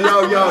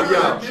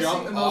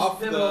 Missing the most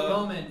pivotal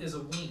moment is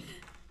a wink.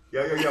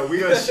 Yo. We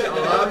gotta shut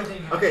up.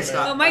 Okay,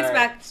 stop. Oh, Mike's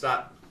back.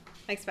 Stop.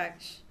 Mike's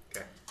back.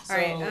 Okay. All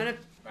right, I'm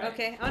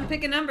gonna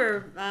pick a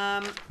number.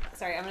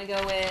 Sorry, I'm gonna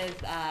go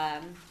with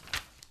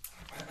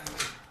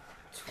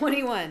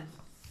 21.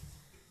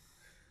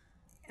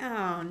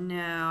 Oh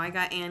no, I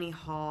got Annie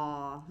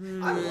Hall.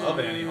 I love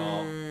Annie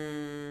Hall.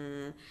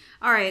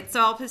 All right, so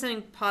I'll put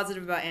something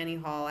positive about Annie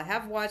Hall. I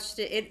have watched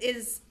it. It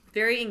is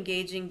very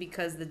engaging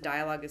because the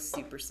dialogue is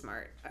super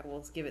smart. I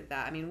will give it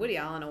that. I mean, Woody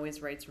Allen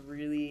always writes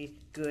really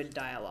good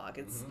dialogue.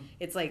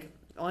 It's like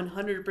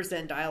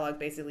 100% dialogue.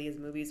 Basically, his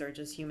movies are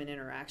just human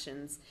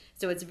interactions.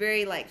 So it's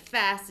very like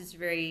fast. It's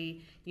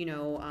very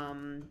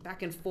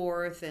back and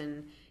forth,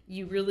 and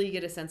you really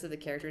get a sense of the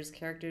characters.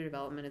 Character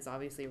development is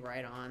obviously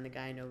right on. The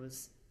guy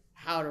knows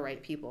how to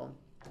write people.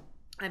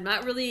 I'm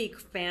not really a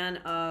fan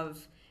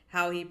of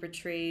how he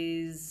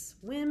portrays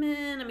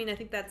women. I mean, I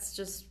think that's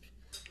just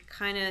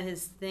kind of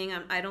his thing.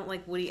 I don't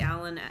like Woody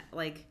Allen,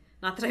 like,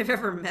 not that I've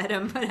ever met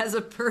him, but as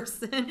a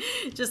person,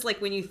 just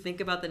like when you think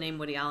about the name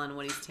Woody Allen,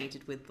 what he's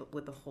tainted with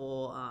the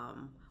whole,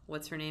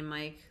 what's her name,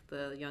 Mike?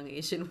 The young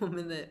Asian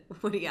woman that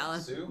Woody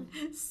Allen... Sue?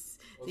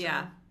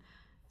 Yeah.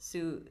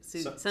 Suni.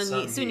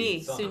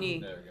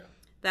 There we go.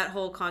 That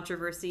whole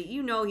controversy,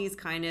 he's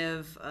kind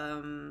of,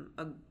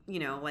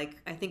 like,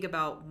 I think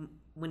about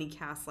when he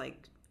casts,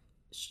 like,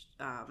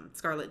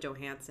 Scarlett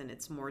Johansson,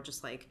 it's more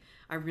just like,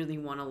 I really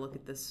want to look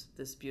at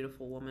this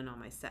beautiful woman on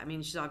my set. I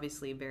mean, she's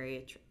obviously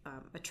very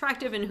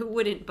attractive, and who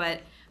wouldn't,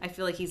 but I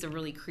feel like he's a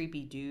really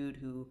creepy dude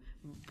who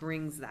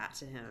brings that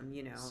to him,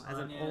 as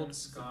an old...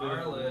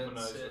 Scarlett.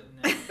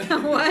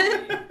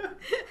 What?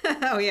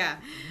 Oh, yeah.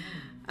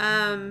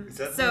 Is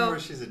that the one where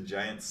she's a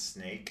giant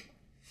snake?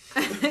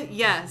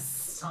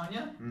 Yes.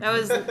 Tanya? That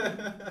was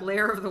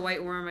Lair of the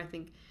White Worm, I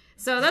think.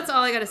 So that's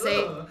all I gotta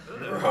say.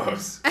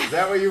 Gross. Is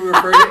that what you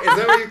refer to? Is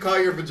that what you call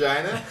your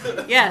vagina?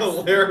 Yes.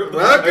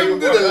 Welcome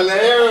to the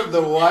Lair of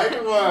the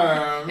White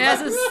Worm.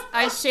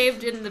 I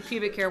shaved in the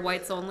pubic hair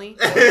whites only.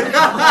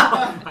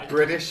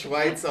 British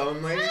whites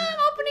only? I'm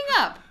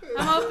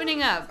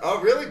opening up.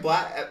 Oh, really?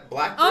 Black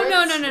Oh,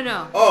 Brits?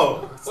 no.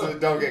 Oh, so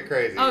don't get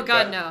crazy. Oh,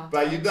 God, no.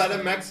 But you got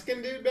a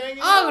Mexican dude banging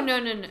you? Oh, no.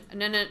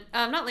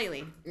 Not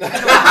lately.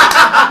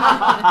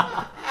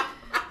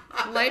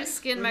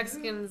 Light-skinned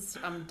Mexicans,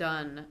 I'm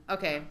done.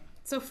 Okay,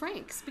 so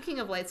Frank, speaking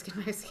of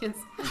light-skinned Mexicans.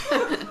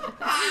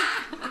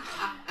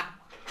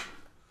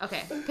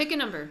 Okay, pick a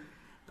number.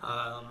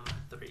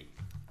 3.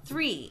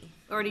 3.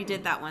 Already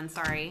did that one,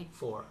 sorry.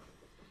 4.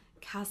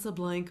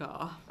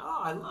 Casablanca.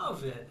 Oh, I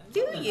love it.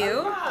 Do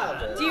you?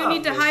 Do you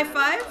need to high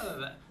five?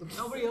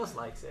 Nobody else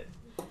likes it.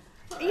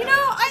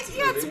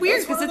 It's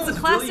weird because it's a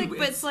classic,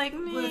 but it's like,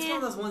 meh. Well, it's one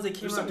of those ones that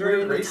came There's out some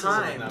weird during the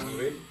racism time. in that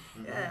movie.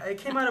 Yeah, it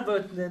came out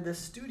of the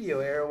studio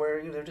era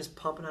where they're just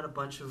pumping out a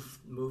bunch of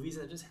movies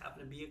and it just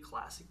happened to be a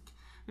classic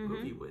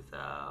movie with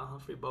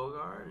Humphrey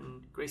Bogart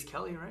and Grace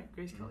Kelly, right?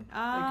 Grace Kelly?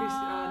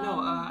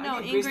 No,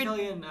 Grace Ingrid.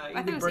 Kelly and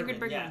I think it was Ingrid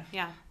Bergman.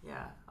 Yeah.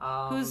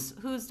 Yeah.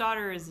 Whose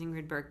daughter is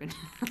Ingrid Bergman,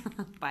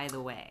 by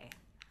the way?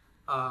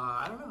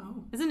 I don't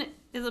know. Isn't it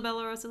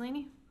Isabella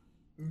Rossellini?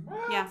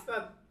 Well, Yeah.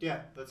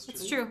 That's true.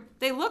 It's true.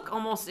 They look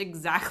almost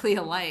exactly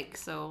alike,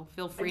 so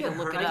feel free to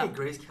look it I up. get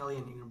Grace Kelly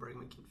and Ingrid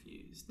Bergman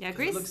confused. Yeah,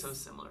 Grace look so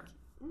similar.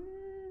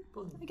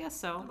 I guess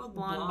so.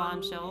 Blonde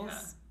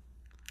Bombshells.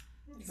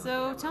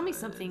 So tell me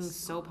something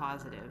so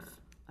positive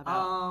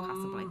about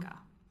Casablanca.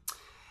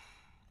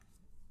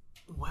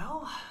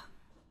 Well,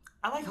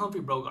 I like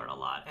Humphrey Bogart a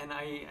lot, and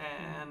I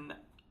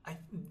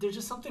there's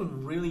just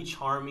something really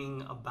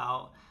charming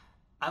about.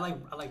 I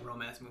like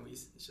romance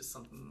movies. It's just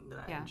something that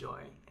I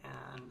enjoy.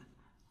 And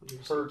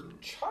her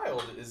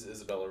child is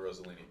Isabella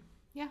Rossellini.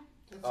 Yeah.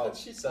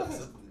 She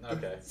says.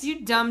 Okay.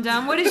 You dumb.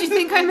 What did you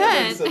think I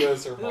meant? So it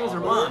was her mom. It was her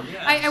mom.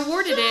 Yeah. I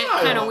worded it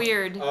kind of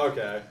weird.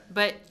 Okay.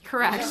 But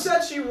correct. You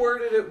said she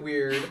worded it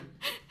weird.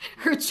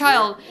 Her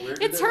child. Where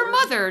did It's they her word?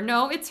 mother.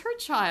 No, it's her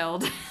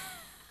child.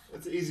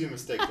 It's an easy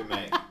mistake to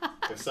make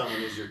if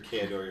someone is your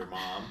kid or your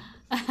mom.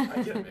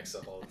 I get mixed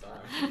up all the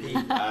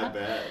time. I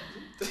bet.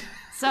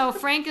 So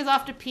Frank is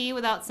off to pee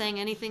without saying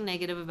anything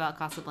negative about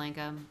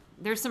Casablanca.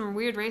 There's some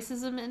weird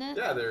racism in it.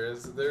 Yeah, there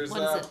is. There's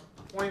What a is it?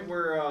 point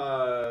where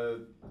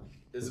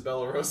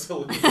Isabella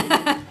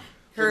Rossellini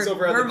looks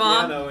over at her the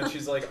mom. piano and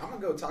she's like, "I'm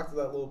gonna go talk to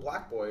that little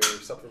black boy" or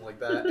something like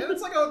that. And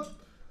it's like a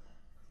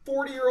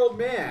 40-year-old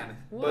man,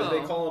 but they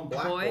Whoa. call him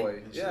Black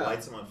Boy. And she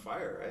lights him on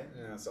fire, right?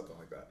 Yeah, something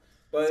like that.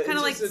 But It's kind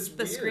of like it's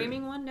the weird.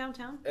 screaming one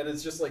downtown. And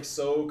it's just like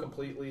so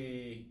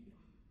completely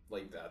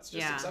like that's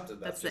just Yeah, accepted.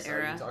 That's that's the just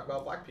era. how you talk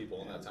about black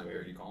people in that time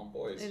period. You call them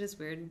boys. It is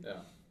weird.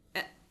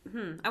 Yeah.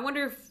 I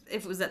wonder if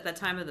it was at that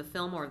time of the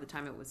film or the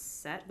time it was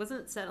set. Wasn't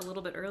it set a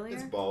little bit earlier?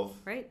 It's both.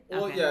 Right?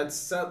 Well, Okay. yeah, it's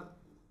set.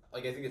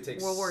 Like I think it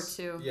takes World War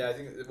II. Yeah, I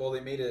think. Well, they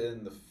made it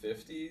in the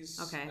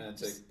 50s. Okay. And it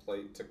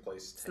took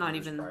place. It's 10 not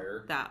years even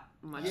prior. that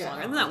much Yeah.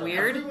 longer. Isn't that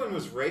weird? Everyone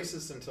was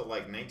racist until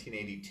like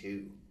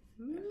 1982.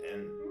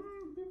 And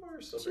People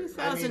are still Jeez,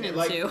 very I mean,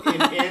 2002.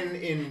 like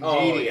in Oh,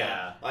 media,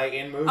 yeah. like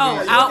in movies. Oh,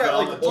 Yeah, you out look at,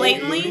 like, old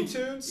blatantly? Looney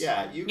Tunes.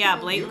 Yeah, Yeah,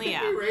 blatantly, you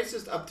could be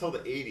racist up till the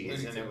 80s,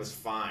 Looney and it was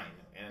Tunes. fine.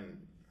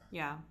 And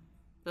Yeah.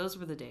 Those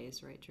were the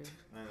days, right, Drew?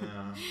 I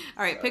know.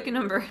 All right, pick a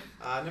number.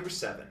 Number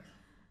 7.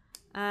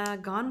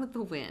 Gone with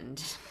the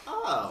Wind.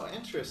 Oh,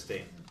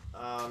 interesting.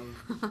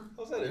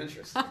 How's that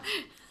interesting?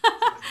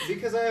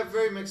 Because I have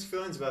very mixed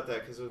feelings about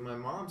that because it was my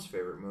mom's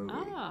favorite movie.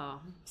 Oh.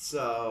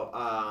 So,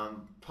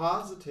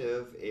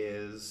 positive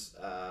is,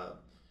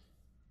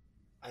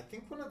 I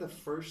think one of the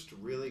first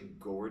really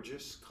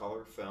gorgeous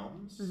color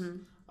films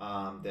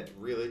that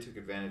really took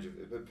advantage of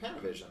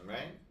Panavision,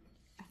 right?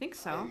 I think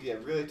so. Yeah,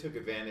 really took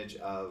advantage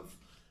of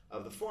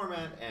the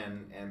format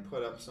and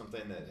put up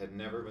something that had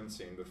never been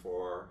seen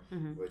before,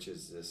 which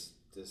is this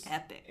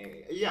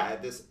Epic.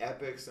 This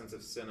epic sense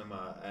of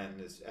cinema and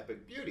this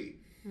epic beauty.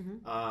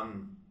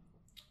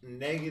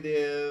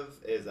 Negative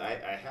is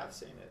I have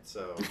seen it,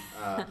 so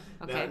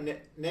Okay. now,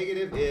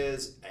 negative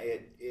is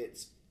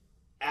it's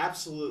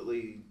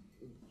absolutely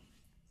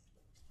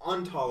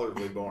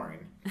intolerably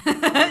boring.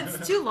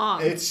 It's too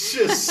long. It's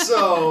just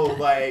so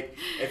like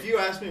if you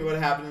ask me what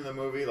happened in the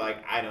movie, like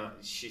I don't.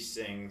 She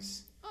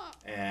sings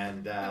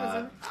and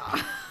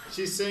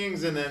she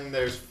sings, and then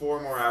there's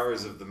 4 more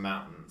hours of the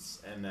mountains,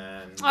 and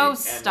then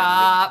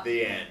stop.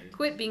 the end.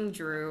 Quit being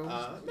Drew.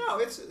 No,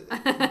 it's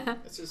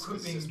just Quit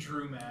it's being just,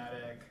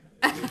 dramatic.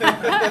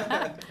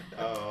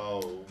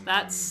 oh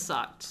That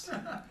sucked.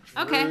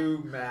 Okay.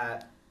 Drew,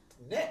 Matt,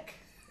 Nick.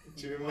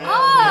 Dramatic.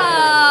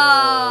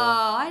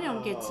 Oh, I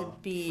don't get to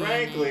be.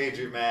 Frankly,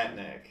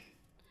 dramatic.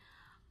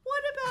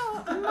 What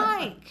about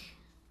Mike?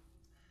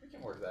 We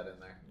can work that in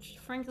there.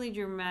 Frankly,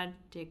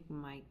 dramatic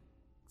Mike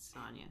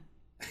Sonia.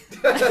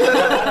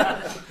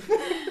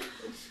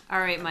 All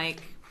right,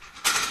 Mike.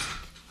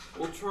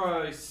 We'll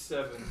try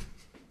 7.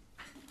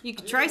 You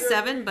could try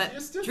 7, but You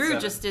just did Drew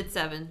 7. just did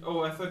 7.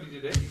 Oh, I thought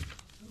you did 8.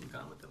 I'm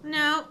gone with the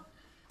No,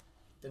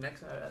 The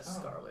next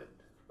Scarlet.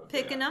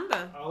 Okay, pick a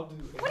number. I'll do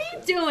 8. What are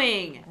you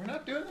doing? We're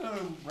not doing a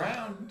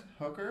round,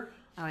 hooker.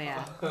 Oh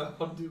yeah,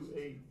 I'll do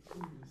 8.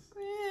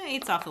 Please.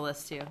 8's off the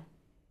list too.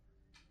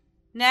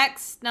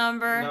 Next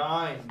number.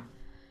 9.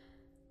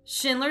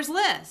 Schindler's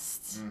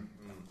List.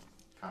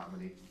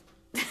 Comedy.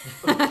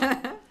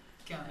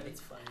 God,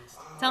 it's funny.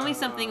 Tell me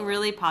something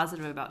really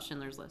positive about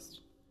Schindler's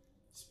List.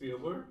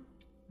 Spielberg?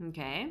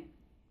 Okay.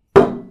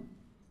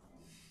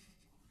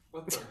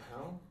 What the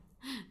hell?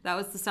 That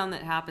was the sound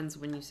that happens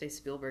when you say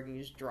Spielberg and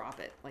you just drop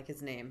it, like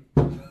his name.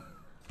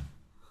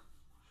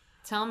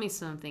 Tell me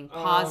something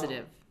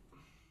positive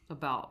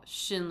about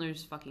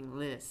Schindler's fucking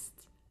List.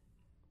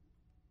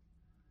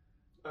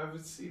 I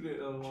haven't seen it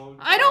in a long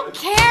time. I don't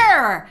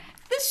care!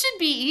 This should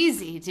be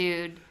easy,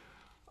 dude.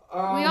 We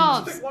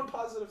all... Just pick one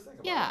positive thing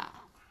about Yeah.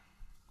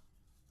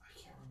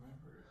 I can't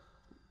remember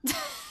it.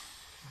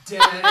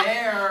 Dead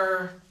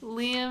air.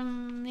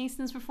 Liam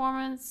Neeson's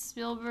performance,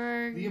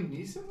 Spielberg. Liam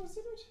Neeson was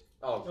in it?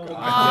 Oh, God.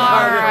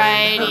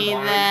 Alrighty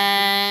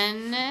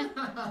then.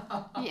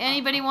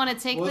 Anybody want to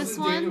take this Wasn't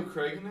one? Daniel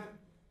Craig in it?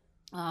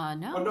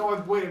 No. Oh,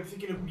 no, wait, I'm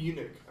thinking of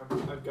Munich.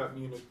 I've got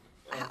Munich.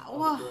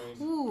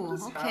 Ooh,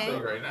 okay.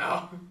 Right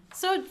now.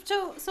 So Mike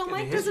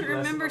history doesn't lesson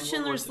remember on World War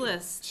Schindler's II.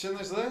 List.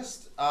 Schindler's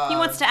List? He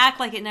wants to act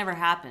like it never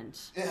happened.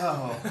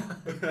 Oh.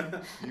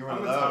 You're one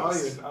I'm of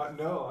those. Italian.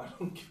 No, I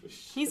don't give a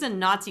shit. He's a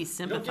Nazi You don't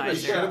sympathizer.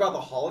 give a shit about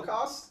the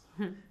Holocaust?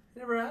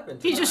 Never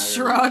happened. He just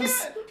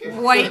shrugs.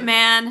 White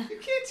man. You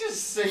can't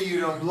just say you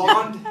don't.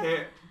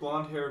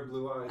 Blonde hair,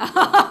 blue eyes.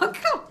 Oh,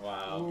 come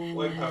Wow.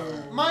 White power.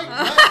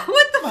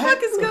 What the fuck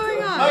is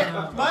going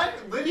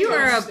on? You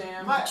are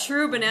a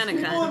true banana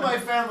People in cunt. my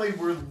family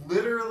were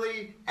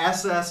literally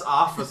SS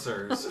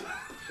officers.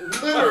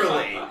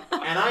 Literally.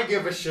 And I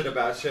give a shit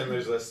about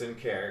Schindler's List and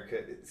care.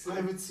 I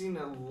haven't seen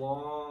a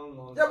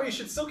long Yeah, but you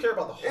should still care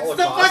about the It's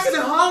Holocaust. the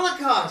fucking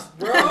Holocaust,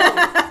 bro.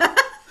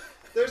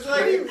 There's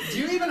like, Do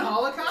you even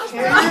Holocaust?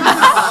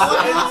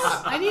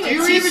 I need do a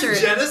you even t-shirt.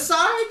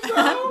 genocide,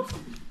 bro?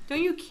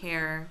 Don't you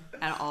care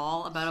at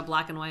all about a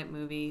black and white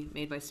movie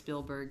made by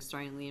Spielberg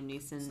starring Liam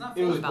Neeson? It's not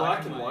It was about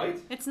black and white?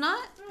 It's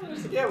not?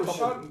 Yeah, it was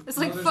shot. It's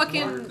like there's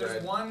fucking...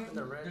 There's one.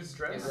 The red There's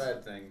dress. The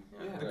red thing.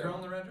 Yeah, the girl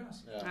in the red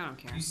dress. Yeah. I don't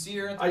care. You see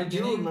her at the I do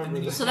beginning. remember and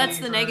then you that. So see that's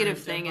the her negative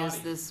dead thing is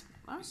body. this...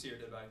 You see her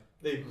dead body.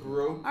 They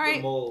broke All right.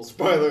 the mold.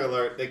 Spoiler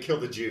alert, they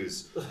killed the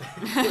Jews.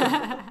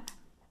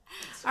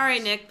 All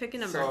right, Nick, pick a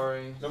number.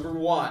 Sorry. Number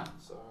 1.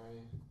 Sorry.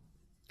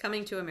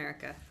 Coming to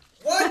America.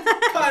 What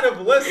kind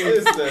of list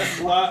is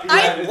this?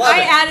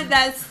 I added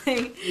that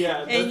thing.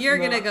 Yeah, And you're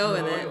gonna not- go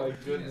with no, it. My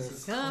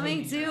goodness.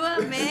 Coming to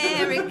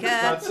America.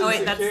 That's Oh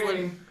wait, that's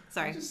Kane. I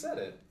sorry. just said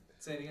it.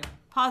 Say it again.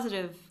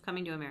 Positive.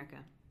 Coming to America.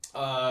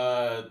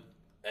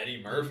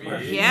 Eddie Murphy.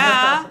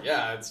 Yeah.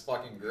 Yeah, it's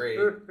fucking great.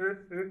 What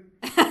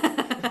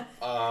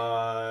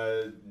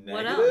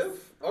Negative? else?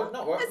 Oh,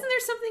 no. What? Isn't there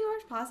something more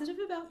positive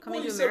about coming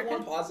Well, you to said America?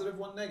 one positive,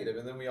 one negative,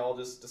 and then we all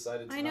just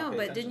decided to I not know, pay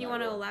but attention didn't you that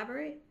want to well.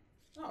 elaborate?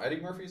 No, Eddie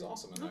Murphy's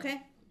awesome in that.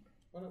 Okay.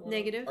 What-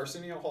 Negative.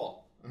 Arsenio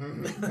Hall.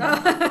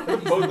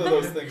 That Both of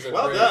those things are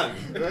Well great. done.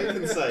 Very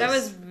concise.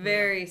 was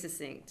very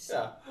succinct.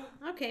 Yeah.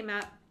 Okay,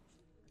 Matt.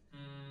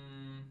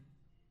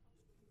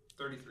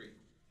 33.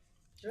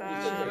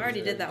 I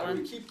already did that How do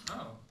one. we keep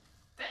Oh.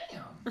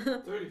 Damn.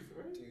 33.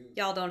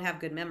 Y'all don't have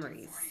good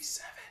memories.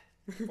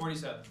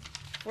 47.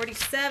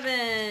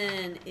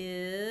 47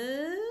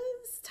 is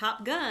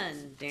Top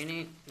Gun.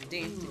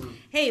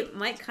 Hey,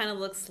 Mike kind of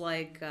looks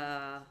like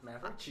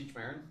Maverick? Cheech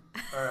Marin?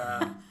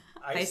 Or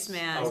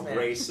Iceman. Oh,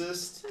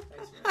 racist.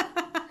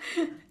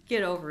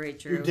 Get over it,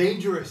 Drew. You're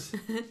dangerous.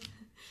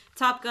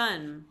 Top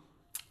Gun.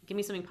 Give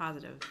me something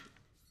positive.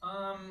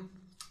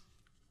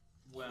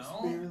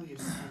 Well, Barely a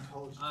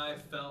Scientologist. I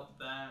felt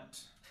that.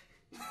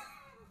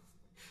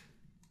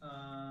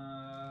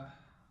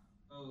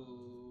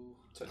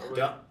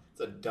 It's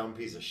a dumb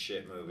piece of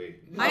shit movie.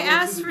 I Into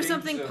asked the for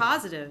something danger zone.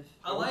 positive.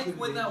 I like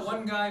when that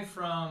one guy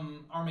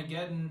from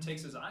Armageddon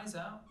takes his eyes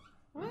out.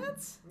 What?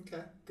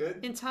 Okay,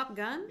 good. In Top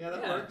Gun? Yeah,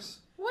 that Yeah. works.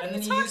 What And are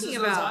then you he uses talking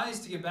those about? eyes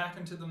to get back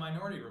into the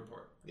Minority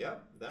Report. Yeah,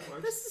 that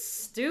works. This is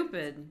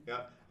stupid.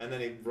 Yeah, and then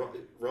he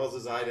rolls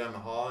his eye down the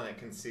hall, and it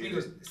can see He the,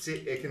 goes-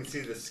 it can see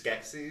the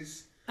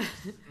Skeksis.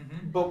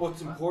 But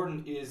what's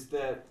important is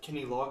that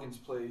Kenny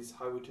Loggins plays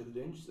Highway to the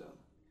Danger Zone.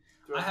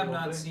 I have Throughout the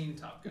whole not thing. seen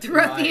Top Gun.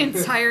 Throughout the Mike.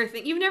 entire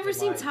thing. You've never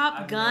seen Mike. Top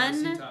I've Gun?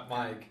 never seen Top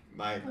Gun.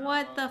 Mike.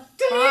 What the fuck?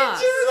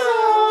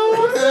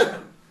 Danger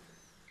Zone!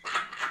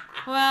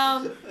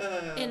 Well,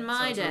 in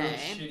my Sounds a really day,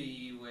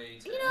 shitty way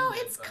to you know, end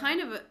it, it's but-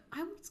 kind of a.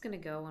 I was gonna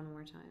go one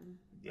more time.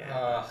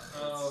 Yeah.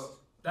 Oh,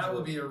 that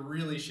would be a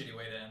really shitty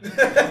way to end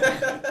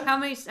it. How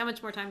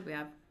much more time do we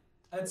have?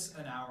 That's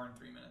an hour and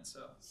 3 minutes,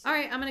 so. All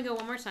right, I'm gonna go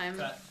one more time.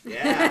 Cut.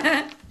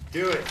 Yeah.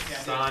 Do it, Yeah,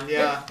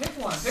 Sonya. Pick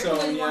one. Pick So,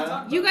 one you want yeah. to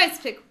talk about. You guys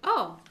pick.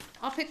 Oh,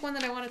 I'll pick one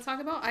that I want to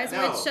talk about. Eyes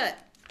wide No. shut.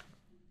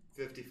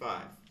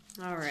 55.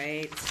 All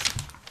right.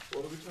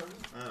 What are we talking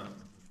about?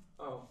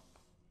 Oh. Oh.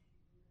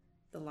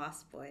 The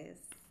Lost Boys.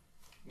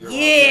 You're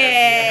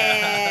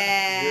Yeah.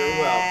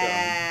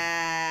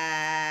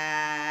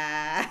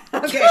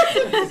 welcome. Okay.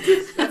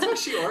 That's how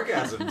she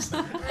orgasms.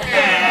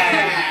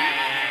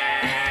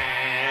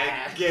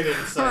 Get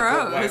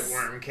inside the Gross. white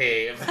worm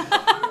cave.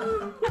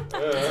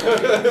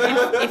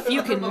 if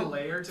you From a can,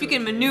 layer if to you a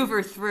can cave.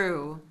 maneuver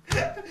through.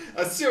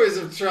 A series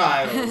of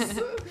trials,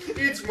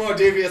 each more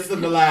devious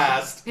than the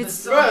last.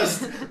 It's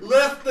First,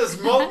 lift this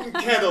molten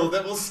kettle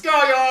that will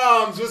scar your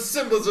arms with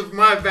symbols of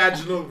my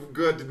vaginal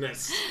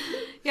goodness.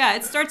 Yeah,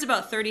 it starts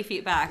about 30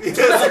 feet back.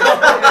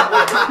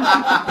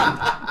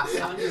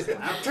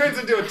 Turns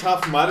into a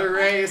Tough Mudder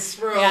race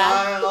for a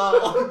Yeah.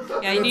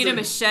 while. Yeah, you need a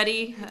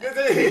machete.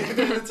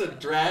 It's a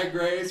drag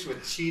race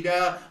with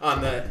Cheetah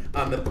on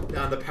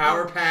the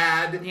power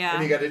pad. Yeah.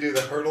 And you got to do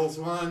the hurdles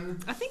one.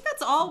 I think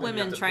that's all Then you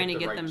have women to trying to pick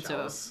the get right them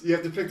chalice. You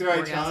have to pick the right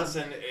Orgasm. chalice,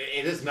 and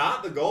it is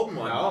not the golden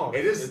one. No,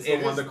 it is it's the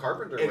it one is- the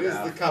carpenter It would is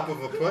have. the cup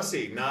of a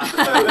pussy,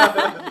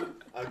 not.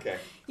 Okay,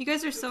 You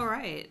guys are so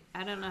right.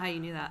 I don't know how you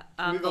knew that.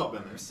 we've all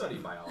been I there. study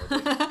biology. A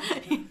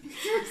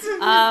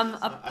I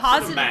put a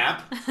positive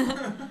map.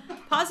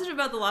 positive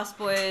about The Lost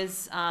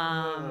Boys.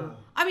 I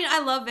mean, I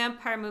love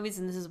vampire movies,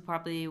 and this is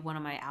probably one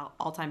of my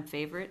all-time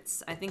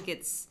favorites. I think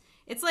it's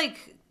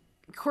like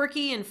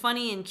quirky and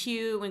funny and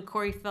cute when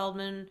Corey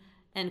Feldman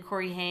and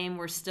Corey Haim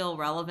were still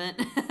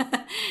relevant.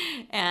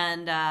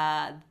 And,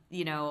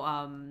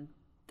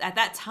 at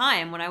that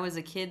time when I was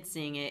a kid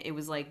seeing it, it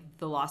was like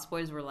the Lost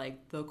Boys were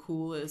like the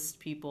coolest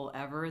people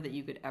ever that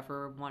you could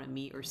ever want to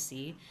meet or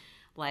see.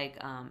 Like,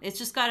 it's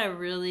just got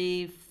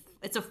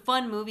it's a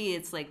fun movie.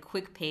 It's like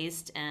quick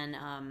paced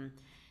and,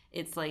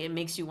 it's like, it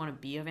makes you want to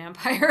be a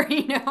vampire,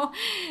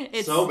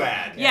 It's so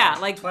bad. Yeah,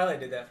 like Twilight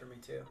did that for me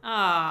too.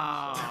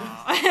 Oh.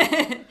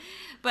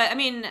 But I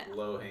mean,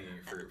 low hanging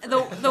fruit.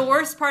 The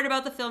worst part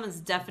about the film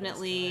is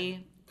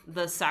definitely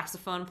the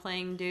saxophone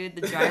playing dude,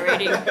 the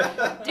gyrating.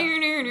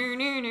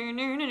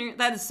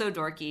 That is so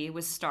dorky.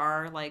 With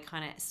Star,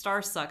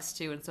 Star sucks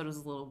too, and so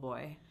does the little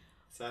boy.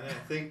 Sonny,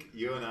 I think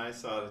you and I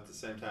saw it at the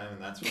same time,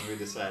 and that's when we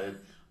decided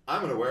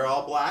I'm going to wear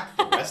all black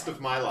the rest of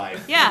my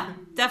life. Yeah,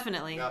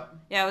 definitely. Yep.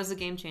 Yeah, it was a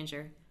game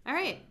changer. All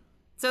right,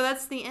 so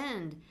that's the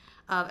end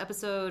of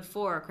episode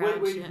 4.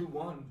 Crown Wait, who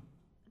won?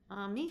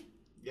 Me.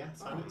 Yeah,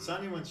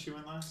 Sonny went. She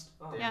went last.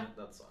 Oh, yeah,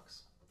 that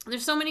sucks.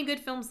 There's so many good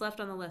films left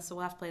on the list, so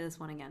we'll have to play this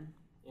one again.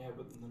 Yeah,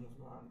 but none of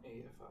them are on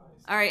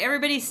AFIs. All right,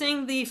 everybody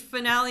sing the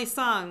finale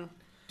song.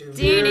 Toss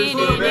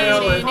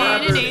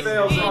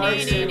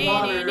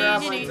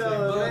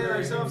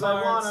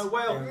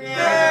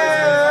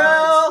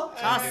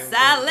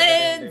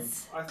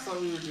salads. I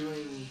thought we were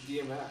doing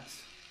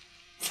DMX.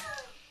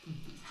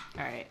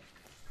 All right.